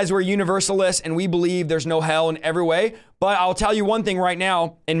 hey guys, we're universalists and we believe there's no hell in every way. But I'll tell you one thing right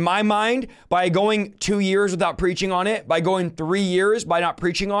now, in my mind, by going 2 years without preaching on it, by going 3 years by not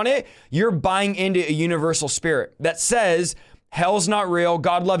preaching on it, you're buying into a universal spirit that says, hell's not real.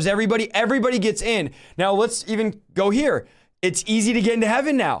 God loves everybody. Everybody gets in. Now let's even go here. It's easy to get into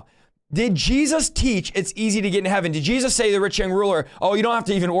heaven now. Did Jesus teach it's easy to get into heaven? Did Jesus say to the rich young ruler, oh, you don't have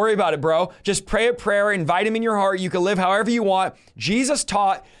to even worry about it, bro. Just pray a prayer, invite him in your heart. You can live however you want. Jesus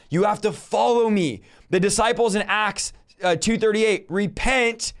taught you have to follow me. The disciples in Acts 2:38,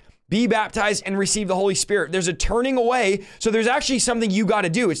 repent, be baptized, and receive the Holy Spirit. There's a turning away. So there's actually something you got to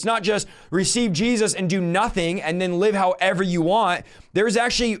do. It's not just receive Jesus and do nothing and then live however you want. There's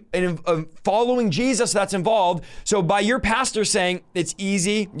actually a following Jesus that's involved. So by your pastor saying it's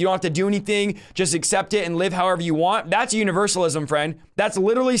easy, you don't have to do anything, just accept it and live however you want, that's universalism, friend. That's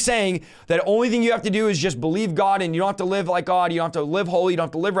literally saying that only thing you have to do is just believe God, and you don't have to live like God. You don't have to live holy. You don't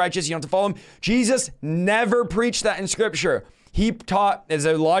have to live righteous. You don't have to follow him. Jesus never preached that in scripture. He taught, as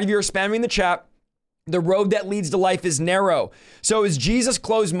a lot of you are spamming the chat, the road that leads to life is narrow. So is Jesus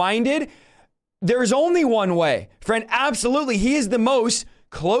closed-minded? There's only one way. Friend, absolutely. He is the most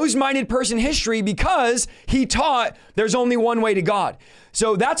closed-minded person in history because he taught there's only one way to God.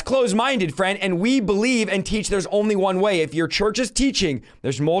 So that's closed-minded, friend, and we believe and teach there's only one way. If your church is teaching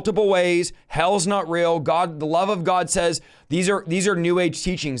there's multiple ways, hell's not real, God, the love of God says these are new age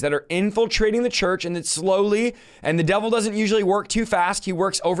teachings that are infiltrating the church, and it's slowly, and the devil doesn't usually work too fast. He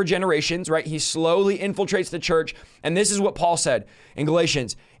works over generations, right? He slowly infiltrates the church. And this is what Paul said in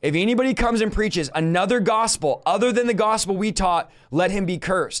Galatians: if anybody comes and preaches another gospel other than the gospel we taught, let him be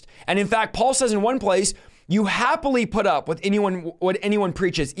cursed. And in fact, Paul says in one place, you happily put up with what anyone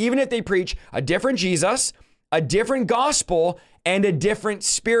preaches, even if they preach a different Jesus, a different gospel, and a different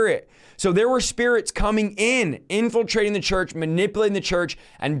spirit. So there were spirits coming in, infiltrating the church, manipulating the church,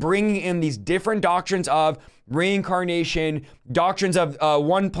 and bringing in these different doctrines of reincarnation, doctrines of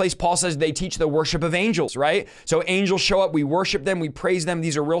one place Paul says they teach the worship of angels, right? So angels show up, we worship them, we praise them.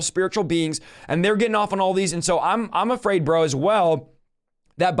 These are real spiritual beings, and they're getting off on all these. And so I'm afraid, bro, as well,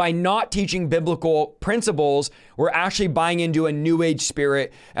 that by not teaching biblical principles, we're actually buying into a new age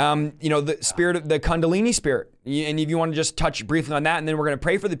spirit, the spirit of the Kundalini spirit. And if you want to just touch briefly on that, and then we're going to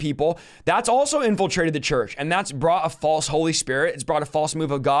pray for the people, that's also infiltrated the church, and that's brought a false Holy Spirit. It's brought a false move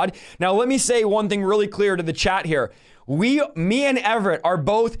of God. Now, let me say one thing really clear to the chat here. Me and Everett are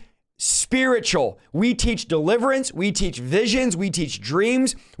both spiritual. We teach deliverance, we teach visions, we teach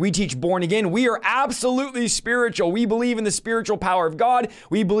dreams, we teach born again. We are absolutely spiritual. We believe in the spiritual power of God.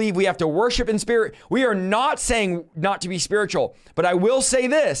 We believe we have to worship in spirit. We are not saying not to be spiritual, but I will say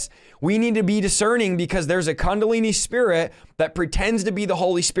this: we need to be discerning, because there's a Kundalini spirit that pretends to be the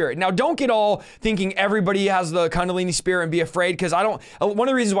Holy Spirit. Now, don't get all thinking everybody has the Kundalini spirit and be afraid, because one of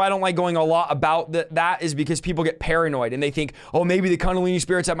the reasons why I don't like going a lot about that is because people get paranoid and they think, oh, maybe the Kundalini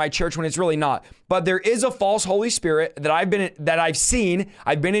spirit's at my church, when it's really not. But there is a false Holy Spirit that I've seen.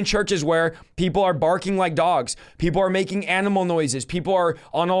 I've been in churches where people are barking like dogs. People are making animal noises. People are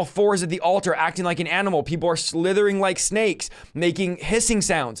on all fours at the altar acting like an animal. People are slithering like snakes, making hissing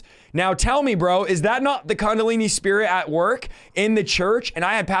sounds. Now tell me, bro, is that not the Kundalini spirit at work in the church? And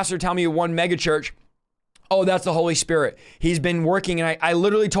I had a pastor tell me at one mega church, oh, that's the Holy Spirit. He's been working. And I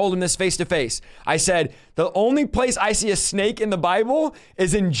literally told him this face to face. I said, the only place I see a snake in the Bible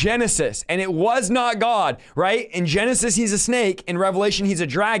is in Genesis, and it was not God, right? In Genesis, he's a snake. In Revelation, he's a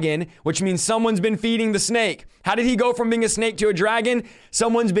dragon, which means someone's been feeding the snake. How did he go from being a snake to a dragon?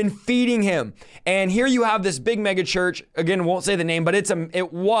 Someone's been feeding him. And here you have this big mega church. Again, won't say the name, but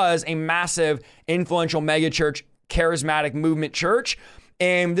it was a massive, influential mega church, charismatic movement church.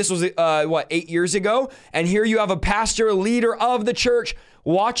 And this was, 8 years ago? And here you have a pastor, a leader of the church,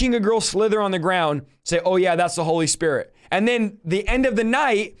 watching a girl slither on the ground, say, oh yeah, that's the Holy Spirit. And then the end of the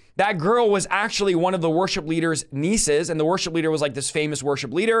night, that girl was actually one of the worship leader's nieces. And the worship leader was like this famous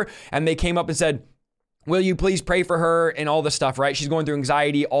worship leader. And they came up and said, will you please pray for her and all this stuff, right? She's going through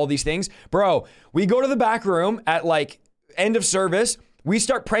anxiety, all these things. Bro, we go to the back room at like end of service. We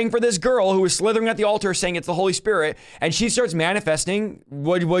start praying for this girl who was slithering at the altar saying it's the Holy Spirit, and she starts manifesting,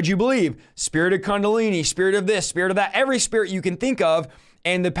 what'd you believe? Spirit of Kundalini, spirit of this, spirit of that, every spirit you can think of.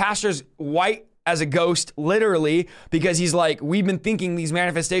 And the pastor's white as a ghost, literally, because he's like, we've been thinking these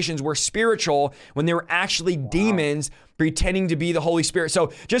manifestations were spiritual when they were actually demons pretending to be the Holy Spirit.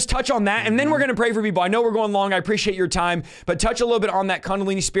 So just touch on that, and then we're going to pray for people. I know we're going long. I appreciate your time, but touch a little bit on that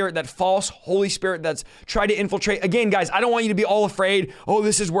Kundalini spirit, that false Holy Spirit that's tried to infiltrate. Again, guys, I don't want you to be all afraid. Oh,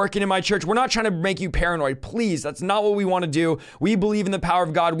 this is working in my church. We're not trying to make you paranoid. Please, that's not what we want to do. We believe in the power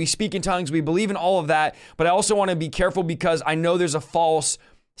of God. We speak in tongues. We believe in all of that, but I also want to be careful because I know there's a false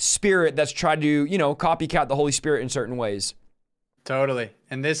spirit that's tried to, copycat the Holy Spirit in certain ways. Totally.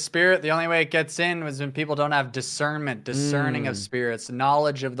 And this spirit, the only way it gets in was when people don't have discerning of spirits,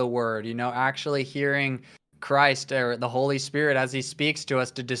 knowledge of the word, actually hearing Christ or the Holy Spirit as he speaks to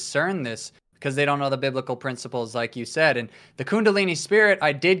us to discern this because they don't know the biblical principles, like you said. And the Kundalini spirit,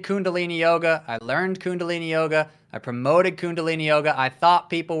 I did Kundalini yoga. I learned Kundalini yoga. I promoted Kundalini yoga. I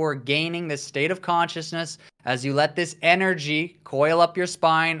thought people were gaining this state of consciousness as you let this energy coil up your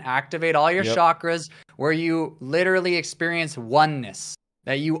spine, activate all your chakras, where you literally experience oneness,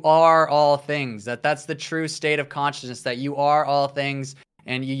 that you are all things, that's the true state of consciousness, that you are all things.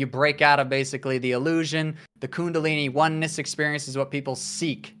 And you break out of basically the illusion. The Kundalini oneness experience is what people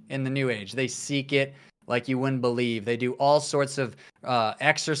seek in the New Age. They seek it like you wouldn't believe. They do all sorts of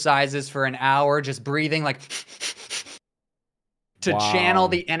exercises for an hour, just breathing like to channel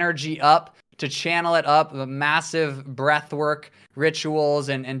the energy up, to channel it up, massive breath work rituals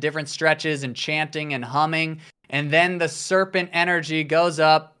and different stretches and chanting and humming. And then the serpent energy goes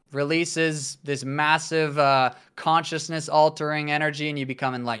up, releases this massive consciousness altering energy, and you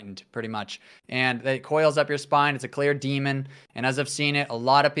become enlightened pretty much. And it coils up your spine. It's a clear demon. And as I've seen it, a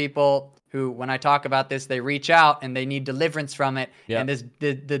lot of people who, when I talk about this, they reach out and they need deliverance from it. And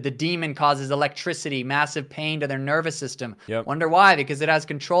the demon causes electricity, massive pain to their nervous system. Wonder why? Because it has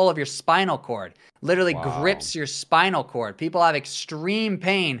control of your spinal cord. Literally grips your spinal cord. People have extreme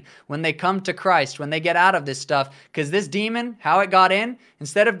pain when they come to Christ, when they get out of this stuff. Because this demon, how it got in,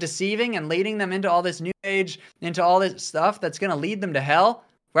 instead of deceiving and leading them into all this New Age, into all this stuff that's going to lead them to hell,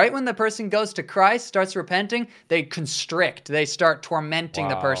 right when the person goes to Christ, starts repenting, they constrict. They start tormenting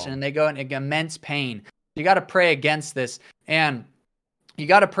the person, and they go into immense pain. You got to pray against this, and you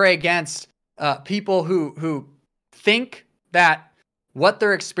got to pray against people who think that what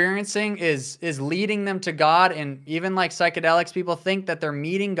they're experiencing is leading them to God. And even like psychedelics, people think that they're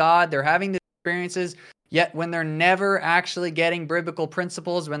meeting God, they're having these experiences. Yet when they're never actually getting biblical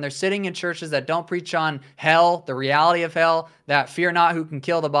principles, when they're sitting in churches that don't preach on hell, the reality of hell, that fear not who can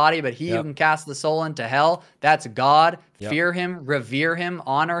kill the body, but he who can cast the soul into hell, that's God. Fear him, revere him,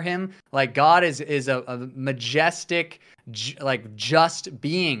 honor him. Like God is a majestic, like just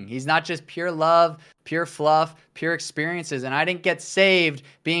being. He's not just pure love, pure fluff, pure experiences. And I didn't get saved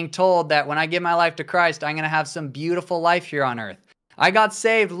being told that when I give my life to Christ, I'm going to have some beautiful life here on earth. I got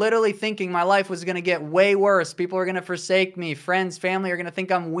saved literally thinking my life was going to get way worse. People are going to forsake me. Friends, family are going to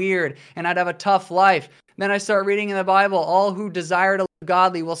think I'm weird and I'd have a tough life. Then I start reading in the Bible, all who desire to live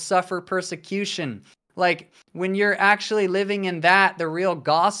godly will suffer persecution. Like when you're actually living in that, the real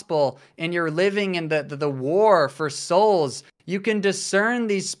gospel, and you're living in the war for souls, you can discern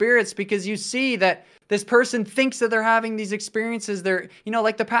these spirits because you see that this person thinks that they're having these experiences. They're,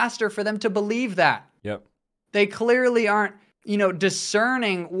 like the pastor, for them to believe that. They clearly aren't,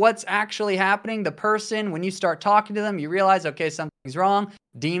 discerning what's actually happening. The person, when you start talking to them, you realize, okay, something's wrong.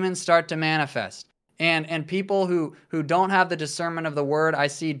 Demons start to manifest. And people who don't have the discernment of the word, I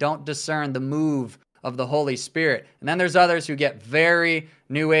see, don't discern the move of the Holy Spirit. And then there's others who get very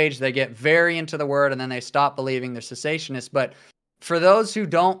New Age, they get very into the word, and then they stop believing, they're cessationists. But for those who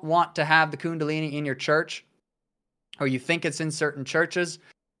don't want to have the Kundalini in your church, or you think it's in certain churches,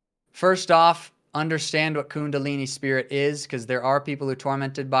 first off, understand what Kundalini spirit is, because there are people who are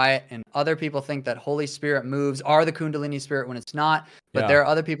tormented by it, and other people think that Holy Spirit moves are the Kundalini spirit when it's not. But there are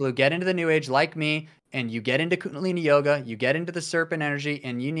other people who get into the New Age like me, and you get into Kundalini yoga, you get into the serpent energy,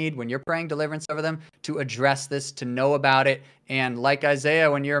 and you need, when you're praying deliverance over them, to address this, to know about it. And like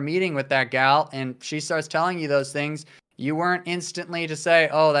Isaiah, when you're meeting with that gal and she starts telling you those things, you weren't instantly to say,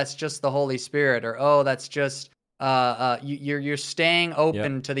 oh, that's just the Holy Spirit, or oh, that's just you're staying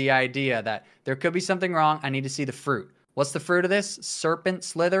open to the idea that there could be something wrong. I need to see the fruit. What's the fruit of this? Serpent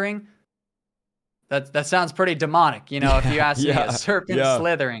slithering? That sounds pretty demonic, if you ask me. A serpent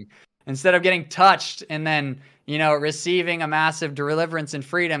slithering. Instead of getting touched and then, receiving a massive deliverance and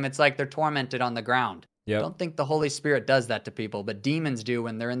freedom, it's like they're tormented on the ground. I don't think the Holy Spirit does that to people, but demons do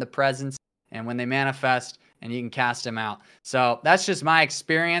when they're in the presence and when they manifest, and you can cast them out. So that's just my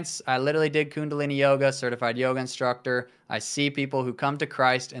experience. I literally did Kundalini yoga, certified yoga instructor. I see people who come to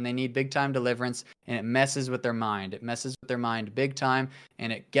Christ and they need big time deliverance, and it messes with their mind. It messes with their mind big time,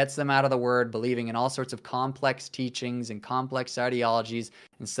 and it gets them out of the word, believing in all sorts of complex teachings and complex ideologies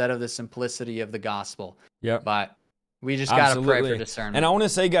instead of the simplicity of the gospel. But we just got to pray for discernment. And I want to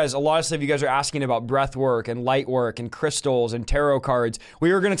say, guys, a lot of stuff you guys are asking about breath work and light work and crystals and tarot cards.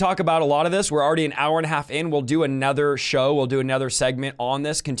 We are going to talk about a lot of this. We're already an hour and a half in. We'll do another show. We'll do another segment on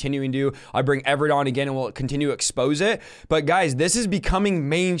this, continuing to, I bring Everett on again and we'll continue to expose it. But guys, this is becoming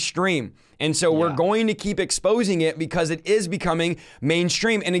mainstream. And so we're going to keep exposing it because it is becoming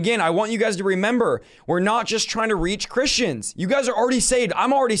mainstream. And again, I want you guys to remember, we're not just trying to reach Christians. You guys are already saved.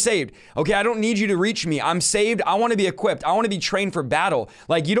 I'm already saved. Okay, I don't need you to reach me. I'm saved. I want to be equipped. I want to be trained for battle.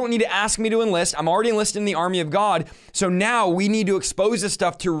 Like, you don't need to ask me to enlist. I'm already enlisted in the army of God. So now we need to expose this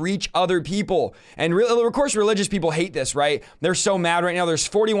stuff to reach other people. And of course, religious people hate this, right? They're so mad right now. There's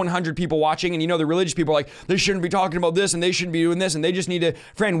 4,100 people watching, and the religious people are like, they shouldn't be talking about this, and they shouldn't be doing this, and they just need to,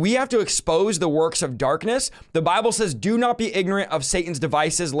 friend, we have to expose the works of darkness. The Bible says, do not be ignorant of Satan's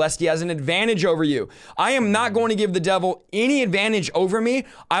devices, lest he has an advantage over you. I am not going to give the devil any advantage over me.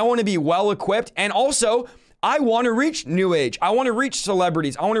 I want to be well equipped. And also, I want to reach New Age. I want to reach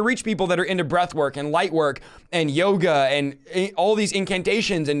celebrities. I want to reach people that are into breath work and light work and yoga and all these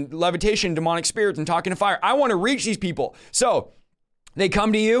incantations and levitation, demonic spirits, and talking to fire. I want to reach these people. So they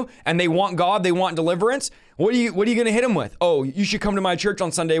come to you and they want God, they want deliverance. What are you going to hit them with? Oh, you should come to my church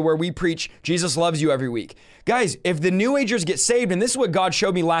on Sunday where we preach Jesus loves you every week. Guys, if the New Agers get saved, and this is what God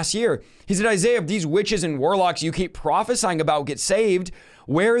showed me last year, he said, Isaiah, if these witches and warlocks you keep prophesying about get saved,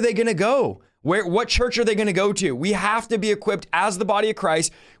 where are they going to go? What church are they going to go to? We have to be equipped as the body of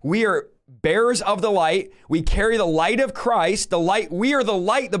Christ. We are bearers of the light. We carry the light of Christ. The light, we are the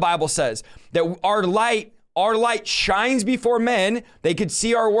light, the Bible says, that our light shines before men. They could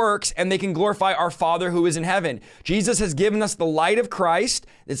see our works and they can glorify our Father who is in heaven. Jesus has given us the light of Christ.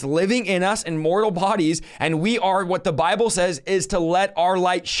 It's living in us in mortal bodies. And we are, what the Bible says, is to let our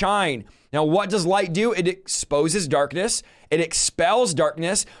light shine. Now, what does light do? It exposes darkness. It expels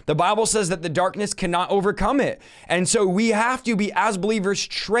darkness. The Bible says that the darkness cannot overcome it. And so we have to be, as believers,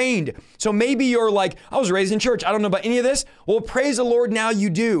 trained. So maybe you're like, I was raised in church. I don't know about any of this. Well, praise the Lord. Now you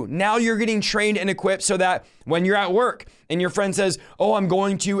do. Now you're getting trained and equipped so that when you're at work and your friend says, oh, I'm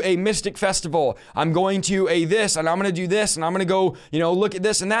going to a mystic festival. I'm going to a this, and I'm going to do this, and I'm going to go, look at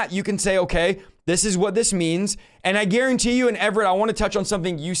this and that. You can say, okay, this is what this means. And I guarantee you, and Everett, I want to touch on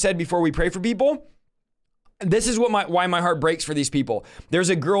something you said before we pray for people. This is why my heart breaks for these people. There's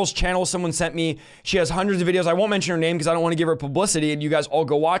a girl's channel someone sent me. She has hundreds of videos. I won't mention her name because I don't want to give her publicity and you guys all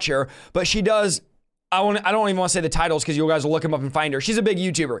go watch her. But she does, I don't even want to say the titles because you guys will look them up and find her. She's a big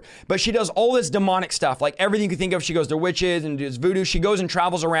YouTuber, but she does all this demonic stuff. Like everything you can think of. She goes to witches and does voodoo. She goes and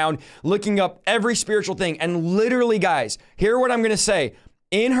travels around looking up every spiritual thing. And literally, guys, hear what I'm going to say.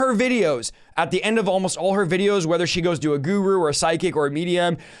 In her videos, at the end of almost all her videos, whether she goes to a guru or a psychic or a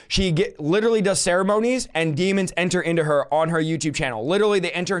medium, she literally does ceremonies and demons enter into her on her YouTube channel. Literally,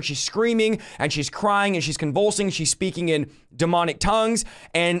 they enter and she's screaming and she's crying and she's convulsing. She's speaking in demonic tongues.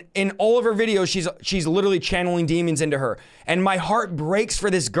 And in all of her videos, she's literally channeling demons into her. And my heart breaks for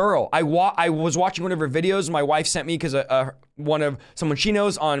this girl. I was watching one of her videos my wife sent me because someone she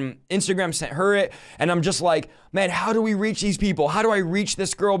knows on Instagram sent her it. And I'm just like, man, how do we reach these people? How do I reach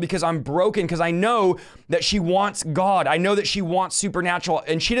this girl? Because I'm broken, because I know that she wants God. I know that she wants supernatural,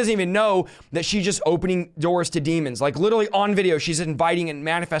 and she doesn't even know that she's just opening doors to demons. Like literally on video, she's inviting and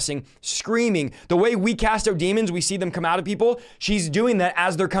manifesting, screaming. The way we cast out demons, we see them come out of people. She's doing that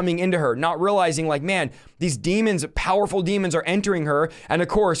as they're coming into her, not realizing like, man, these demons, powerful demons are entering her. And of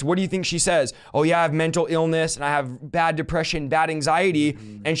course, what do you think she says? Oh yeah, I have mental illness and I have bad depression, bad anxiety.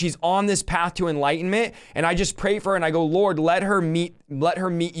 Mm-hmm. And she's on this path to enlightenment. And I just pray for her and I go, Lord, let her meet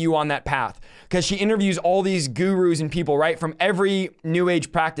you on that path. Because she interviews all these gurus and people, right? From every new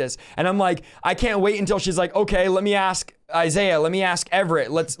age practice. And I'm like, I can't wait until she's like, okay, let me ask Isaiah, let me ask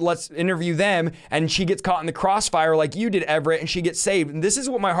Everett, let's interview them. And she gets caught in the crossfire like you did, Everett, and she gets saved. And this is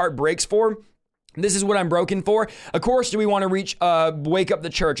what my heart breaks for. This is what I'm broken for. Of course, do we want to reach, wake up the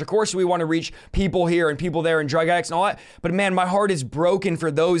church? Of course, do we want to reach people here and people there and drug addicts and all that? But man, my heart is broken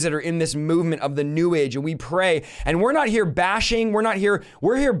for those that are in this movement of the new age. And we pray, and we're not here bashing.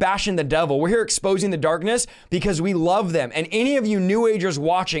 We're here bashing the devil. We're here exposing the darkness because we love them. And any of you new agers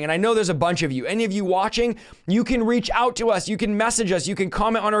watching, and I know there's a bunch of you, any of you watching, you can reach out to us. You can message us. You can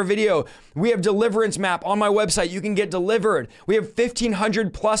comment on our video. We have deliverance map on my website. You can get delivered. We have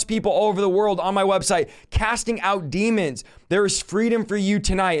 1,500 plus people all over the world on my website casting out demons. There is freedom for you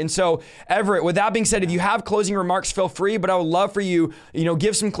tonight. And so, Everett, with that being said, if you have closing remarks, feel free, but I would love for you,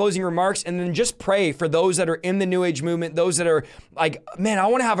 give some closing remarks and then just pray for those that are in the new age movement, those that are like, man, I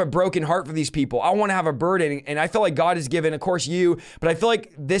want to have a broken heart for these people. I want to have a burden. And I feel like God has given, of course, you, but I feel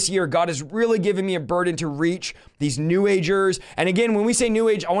like this year, God has really given me a burden to reach these new agers. And again, when we say new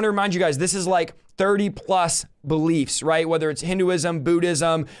age, I want to remind you guys, this is like 30 plus beliefs, right? Whether it's Hinduism,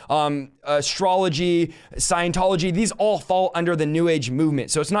 Buddhism, astrology, Scientology, these all fall under the New Age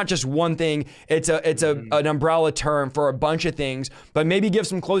movement. So it's not just one thing. It's an umbrella term for a bunch of things. But maybe give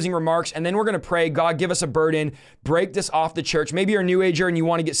some closing remarks, and then we're going to pray. God, give us a burden. Break this off the church. Maybe you're a New Ager and you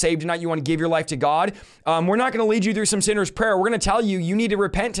want to get saved tonight. You want to give your life to God. We're not going to lead you through some sinner's prayer. We're going to tell you, you need to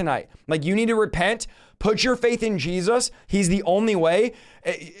repent tonight. Like, you need to repent. Put your faith in Jesus. He's the only way.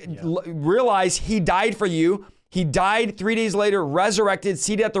 Realize he died for you. He died 3 days later, resurrected,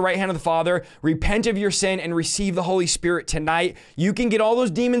 seated at the right hand of the Father. Repent of your sin and receive the Holy Spirit tonight. You can get all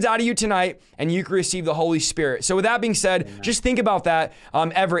those demons out of you tonight, and you can receive the Holy Spirit. So with that being said, just think about that.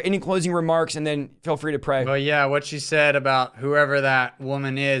 Everett, any closing remarks, and then feel free to pray. Well, yeah, what you said about whoever that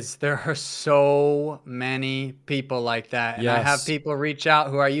woman is, there are so many people like that. And I have people reach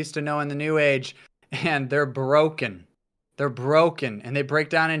out who I used to know in the New Age, and they're broken. They're broken, and they break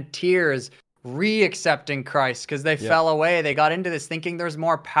down in tears, re-accepting Christ because they fell away. They got into this thinking there's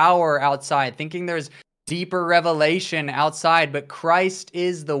more power outside, thinking there's deeper revelation outside, but Christ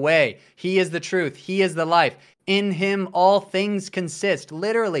is the way. He is the truth. He is the life. In him, all things consist.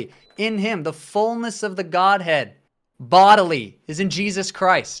 Literally, in him, the fullness of the Godhead bodily is in Jesus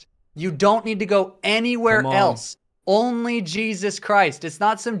Christ. You don't need to go anywhere else. Only Jesus Christ. It's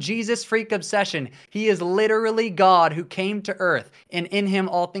not some Jesus freak obsession. He is literally God who came to earth, and in him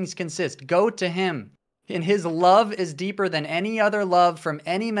all things consist. Go to him. And his love is deeper than any other love from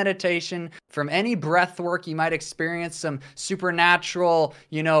any meditation, from any breath work you might experience, some supernatural,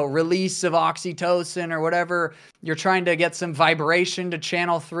 release of oxytocin or whatever. You're trying to get some vibration to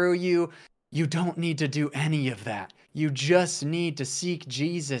channel through you. You don't need to do any of that. You just need to seek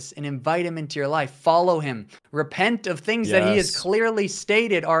Jesus and invite him into your life. Follow him. Repent of things that he has clearly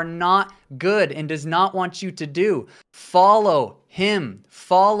stated are not good and does not want you to do. Follow him.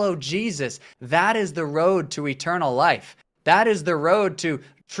 Follow Jesus. That is the road to eternal life. That is the road to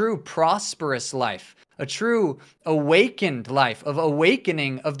true prosperous life. A true awakened life of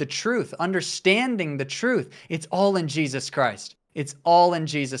awakening of the truth, understanding the truth. It's all in Jesus Christ. It's all in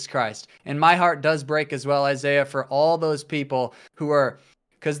Jesus Christ. And my heart does break as well, Isaiah, for all those people who are,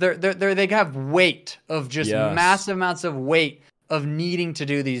 because they have weight of just massive amounts of weight of needing to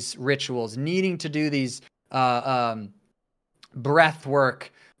do these rituals, needing to do these breath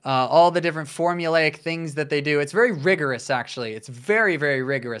work, all the different formulaic things that they do. It's very rigorous, actually. It's very, very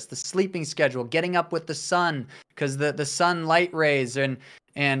rigorous. The sleeping schedule, getting up with the sun, because the sun light rays and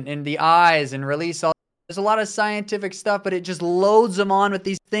in the eyes and release all. There's a lot of scientific stuff, but it just loads them on with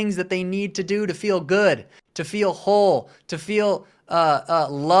these things that they need to do to feel good, to feel whole, to feel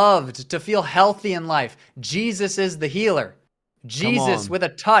loved, to feel healthy in life. Jesus is the healer. Jesus, with a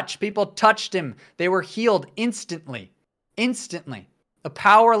touch, people touched him. They were healed instantly. Instantly. A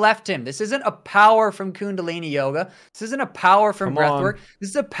power left him. This isn't a power from Kundalini Yoga. This isn't a power from breathwork. This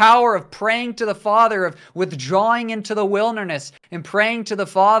is a power of praying to the Father, of withdrawing into the wilderness and praying to the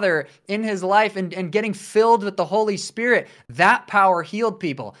Father in his life and getting filled with the Holy Spirit. That power healed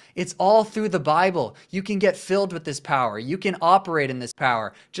people. It's all through the Bible. You can get filled with this power. You can operate in this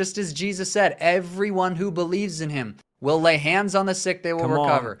power. Just as Jesus said, everyone who believes in him will lay hands on the sick, they will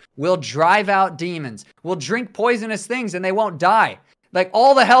recover. We'll drive out demons. We'll drink poisonous things and they won't die. Like,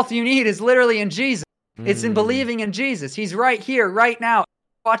 all the health you need is literally in Jesus. It's in believing in Jesus. He's right here, right now,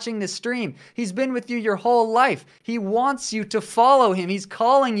 watching this stream. He's been with you your whole life. He wants you to follow him. He's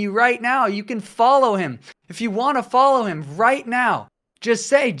calling you right now. You can follow him. If you want to follow him right now, just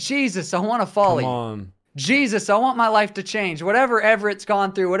say, Jesus, I want to follow you. Jesus, I want my life to change. Whatever Everett's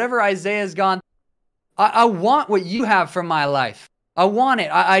gone through, whatever Isaiah's gone through, I want what you have for my life. I want it.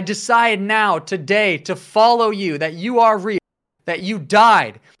 I decide now, today, to follow you, that you are real. That you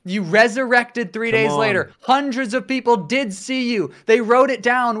died. You resurrected 3 days later. Hundreds of people did see you. They wrote it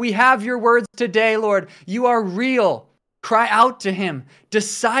down. We have your words today, Lord. You are real. Cry out to him.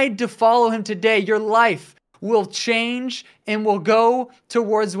 Decide to follow him today. Your life will change and will go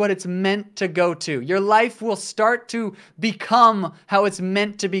towards what it's meant to go to. Your life will start to become how it's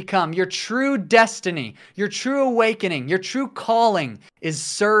meant to become. Your true destiny, your true awakening, your true calling is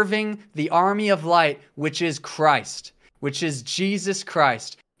serving the army of light, which is Christ. Which is Jesus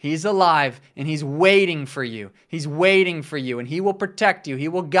Christ. He's alive and he's waiting for you. He's waiting for you and he will protect you. He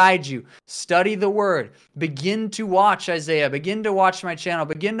will guide you. Study the word. Begin to watch Isaiah. Begin to watch my channel.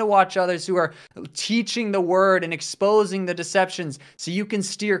 Begin to watch others who are teaching the word and exposing the deceptions so you can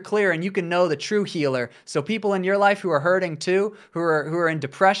steer clear and you can know the true healer. So people in your life who are hurting too, who are in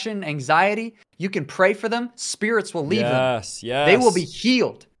depression, anxiety, you can pray for them. Spirits will leave them. They will be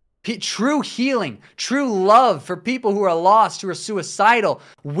healed. True healing, true love for people who are lost, who are suicidal,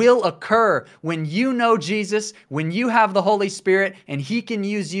 will occur when you know Jesus, when you have the Holy Spirit, and He can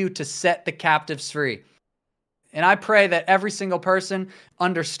use you to set the captives free. And I pray that every single person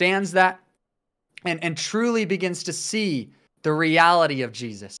understands that and truly begins to see the reality of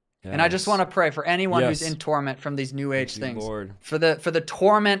Jesus. Yes. And I just want to pray for anyone who's in torment from these new age things. Lord. For the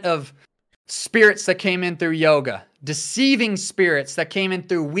torment of spirits that came in through yoga, deceiving spirits that came in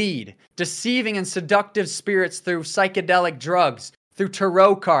through weed, deceiving and seductive spirits through psychedelic drugs, through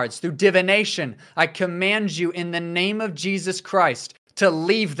tarot cards, through divination. I command you in the name of Jesus Christ to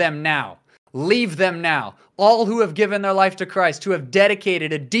leave them now. Leave them now. All who have given their life to Christ, who have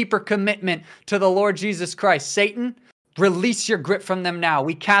dedicated a deeper commitment to the Lord Jesus Christ. Satan, release your grip from them now.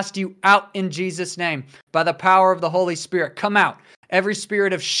 We cast you out in Jesus' name by the power of the Holy Spirit. Come out. Every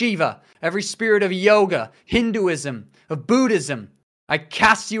spirit of Shiva, every spirit of yoga, Hinduism, of Buddhism, I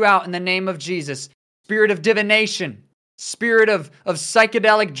cast you out in the name of Jesus. Spirit of divination, spirit of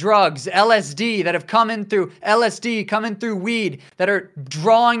psychedelic drugs, LSD that have come in through LSD, come in through weed, that are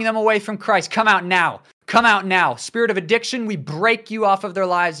drawing them away from Christ. Come out now. Come out now. Spirit of addiction, we break you off of their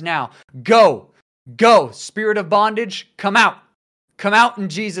lives now. Go. Go. Spirit of bondage, come out. Come out in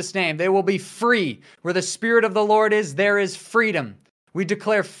Jesus' name. They will be free. Where the Spirit of the Lord is, there is freedom. We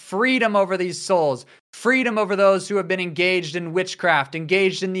declare freedom over these souls, freedom over those who have been engaged in witchcraft,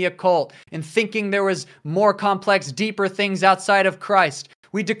 engaged in the occult, and thinking there was more complex, deeper things outside of Christ.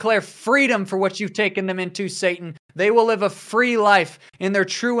 We declare freedom for what you've taken them into, Satan. They will live a free life in their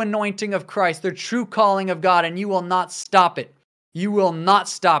true anointing of Christ, their true calling of God, and you will not stop it. You will not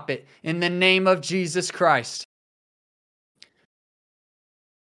stop it in the name of Jesus Christ.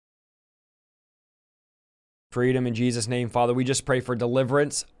 Freedom in Jesus' name, Father. We just pray for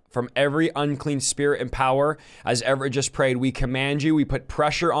deliverance from every unclean spirit and power. As Everett just prayed, we command you, we put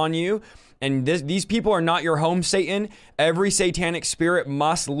pressure on you. And these people are not your home, Satan. Every satanic spirit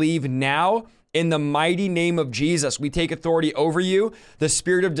must leave now. In the mighty name of Jesus, we take authority over you. The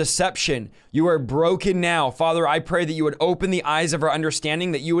spirit of deception, you are broken now. Father, I pray that you would open the eyes of our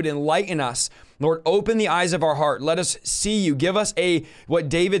understanding, that you would enlighten us. Lord, open the eyes of our heart. Let us see you. Give us what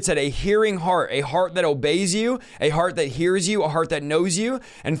David said, a hearing heart, a heart that obeys you, a heart that hears you, a heart that knows you.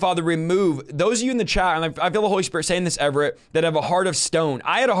 And Father, remove those of you in the chat, and I feel the Holy Spirit saying this, Everett, that have a heart of stone.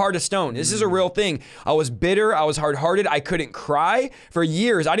 I had a heart of stone. This is a real thing. I was bitter. I was hard-hearted. I couldn't cry for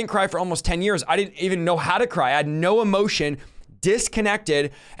years. I didn't cry for almost 10 years. I didn't even know how to cry. I had no emotion,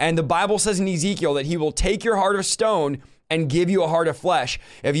 disconnected. And the Bible says in Ezekiel that he will take your heart of stone and give you a heart of flesh.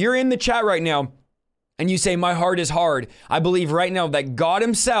 If you're in the chat right now and you say, my heart is hard, I believe right now that God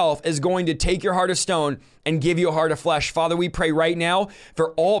himself is going to take your heart of stone and give you a heart of flesh. Father, we pray right now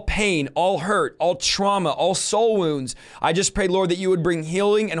for all pain, all hurt, all trauma, all soul wounds. I just pray, Lord, that you would bring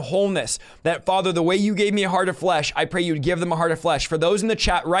healing and wholeness. That, Father, the way you gave me a heart of flesh, I pray you would give them a heart of flesh. For those in the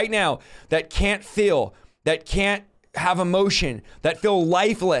chat right now that can't feel, that can't have emotion, that feel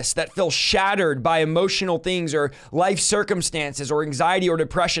lifeless, that feel shattered by emotional things or life circumstances or anxiety or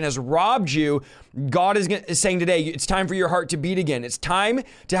depression has robbed you, God is saying today, it's time for your heart to beat again. It's time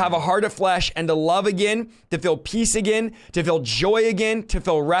to have a heart of flesh and to love again, to feel peace again, to feel joy again, to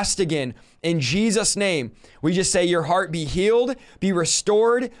feel rest again. In Jesus' name, we just say your heart be healed, be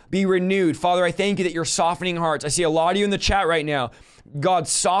restored, be renewed. Father, I thank you that you're softening hearts. I see a lot of you in the chat right now. God,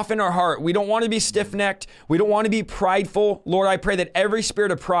 soften our heart. We don't want to be stiff-necked. We don't want to be prideful. Lord, I pray that every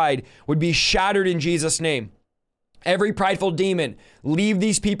spirit of pride would be shattered in Jesus' name. Every prideful demon, leave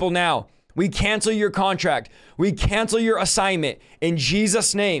these people now. We cancel your contract. We cancel your assignment in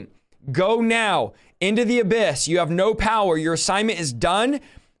Jesus' name. Go now into the abyss. You have no power. Your assignment is done.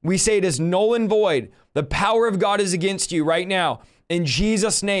 We say it is null and void. The power of God is against you right now. In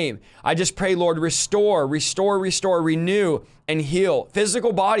Jesus' name, I just pray, Lord, restore, renew, and heal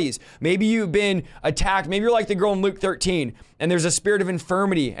physical bodies. Maybe you've been attacked. Maybe you're like the girl in Luke 13, and there's a spirit of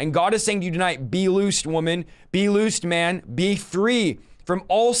infirmity. And God is saying to you tonight, be loosed, woman. Be loosed, man. Be free from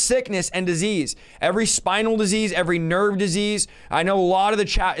all sickness and disease, every spinal disease, every nerve disease. I know a lot of the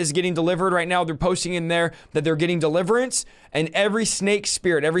chat is getting delivered right now. They're posting in there that they're getting deliverance. And every snake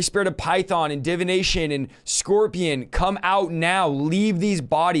spirit, every spirit of python and divination and scorpion, come out now. Leave these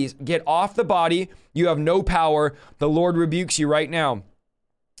bodies. Get off the body. You have no power. The Lord rebukes you right now.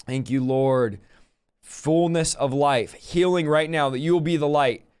 Thank you, Lord. Fullness of life. Healing right now, that you will be the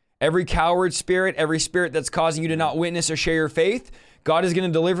light. Every coward spirit, every spirit that's causing you to not witness or share your faith, God is going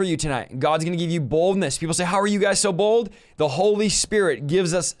to deliver you tonight. God's going to give you boldness. People say, how are you guys so bold? The Holy Spirit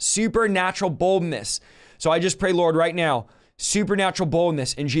gives us supernatural boldness. So I just pray, Lord, right now, supernatural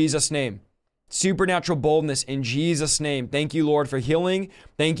boldness in Jesus' name. supernatural boldness in Jesus' name. Thank you, Lord, for healing.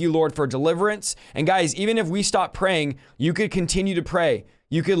 Thank you, Lord, for deliverance. And guys, even if we stop praying, you could continue to pray.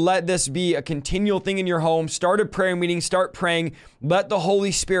 You could let this be a continual thing in your home. Start a prayer meeting, start praying. Let the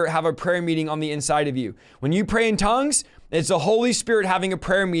Holy Spirit have a prayer meeting on the inside of you. When you pray in tongues, it's the Holy Spirit having a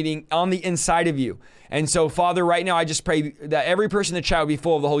prayer meeting on the inside of you. And so, Father, right now, I just pray that every person in the chat will be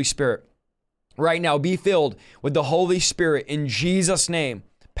full of the Holy Spirit. Right now, be filled with the Holy Spirit in Jesus' name.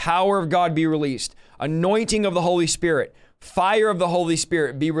 Power of God be released. Anointing of the Holy Spirit. Fire of the Holy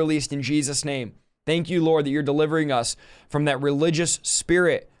Spirit be released in Jesus' name. Thank you, Lord, that you're delivering us from that religious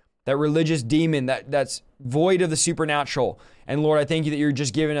spirit, that religious demon that's void of the supernatural. And Lord, I thank you that you're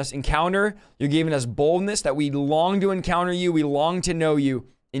just giving us encounter. You're giving us boldness, that we long to encounter you. We long to know you.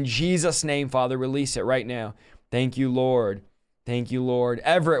 In Jesus' name, Father, release it right now. Thank you, Lord. Thank you, Lord.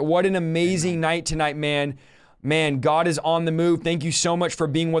 Everett, what an amazing night tonight, man. Man, God is on the move. Thank you so much for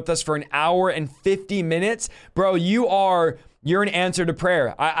being with us for an hour and 50 minutes. Bro, you're an answer to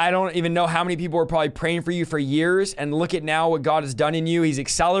prayer. I don't even know how many people were probably praying for you for years. And look at now what God has done in you. He's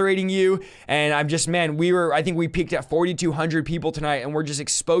accelerating you. And I'm just, man, I think we peaked at 4,200 people tonight, and we're just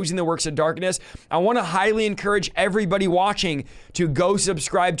exposing the works of darkness. I want to highly encourage everybody watching to go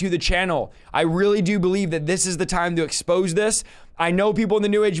subscribe to the channel. I really do believe that this is the time to expose this. I know people in the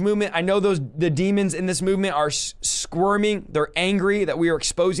New Age movement, I know the demons in this movement are squirming. They're angry that we are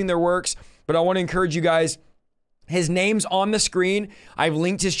exposing their works. But I want to encourage you guys, his name's on the screen. I've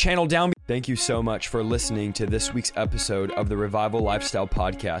linked his channel down. Thank you so much for listening to this week's episode of the Revival Lifestyle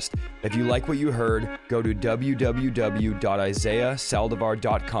Podcast. If you like what you heard, go to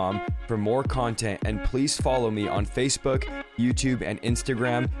www.isaiahsaldivar.com for more content, and please follow me on Facebook, YouTube, and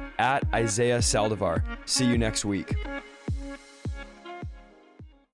Instagram at Isaiah Saldivar. See you next week.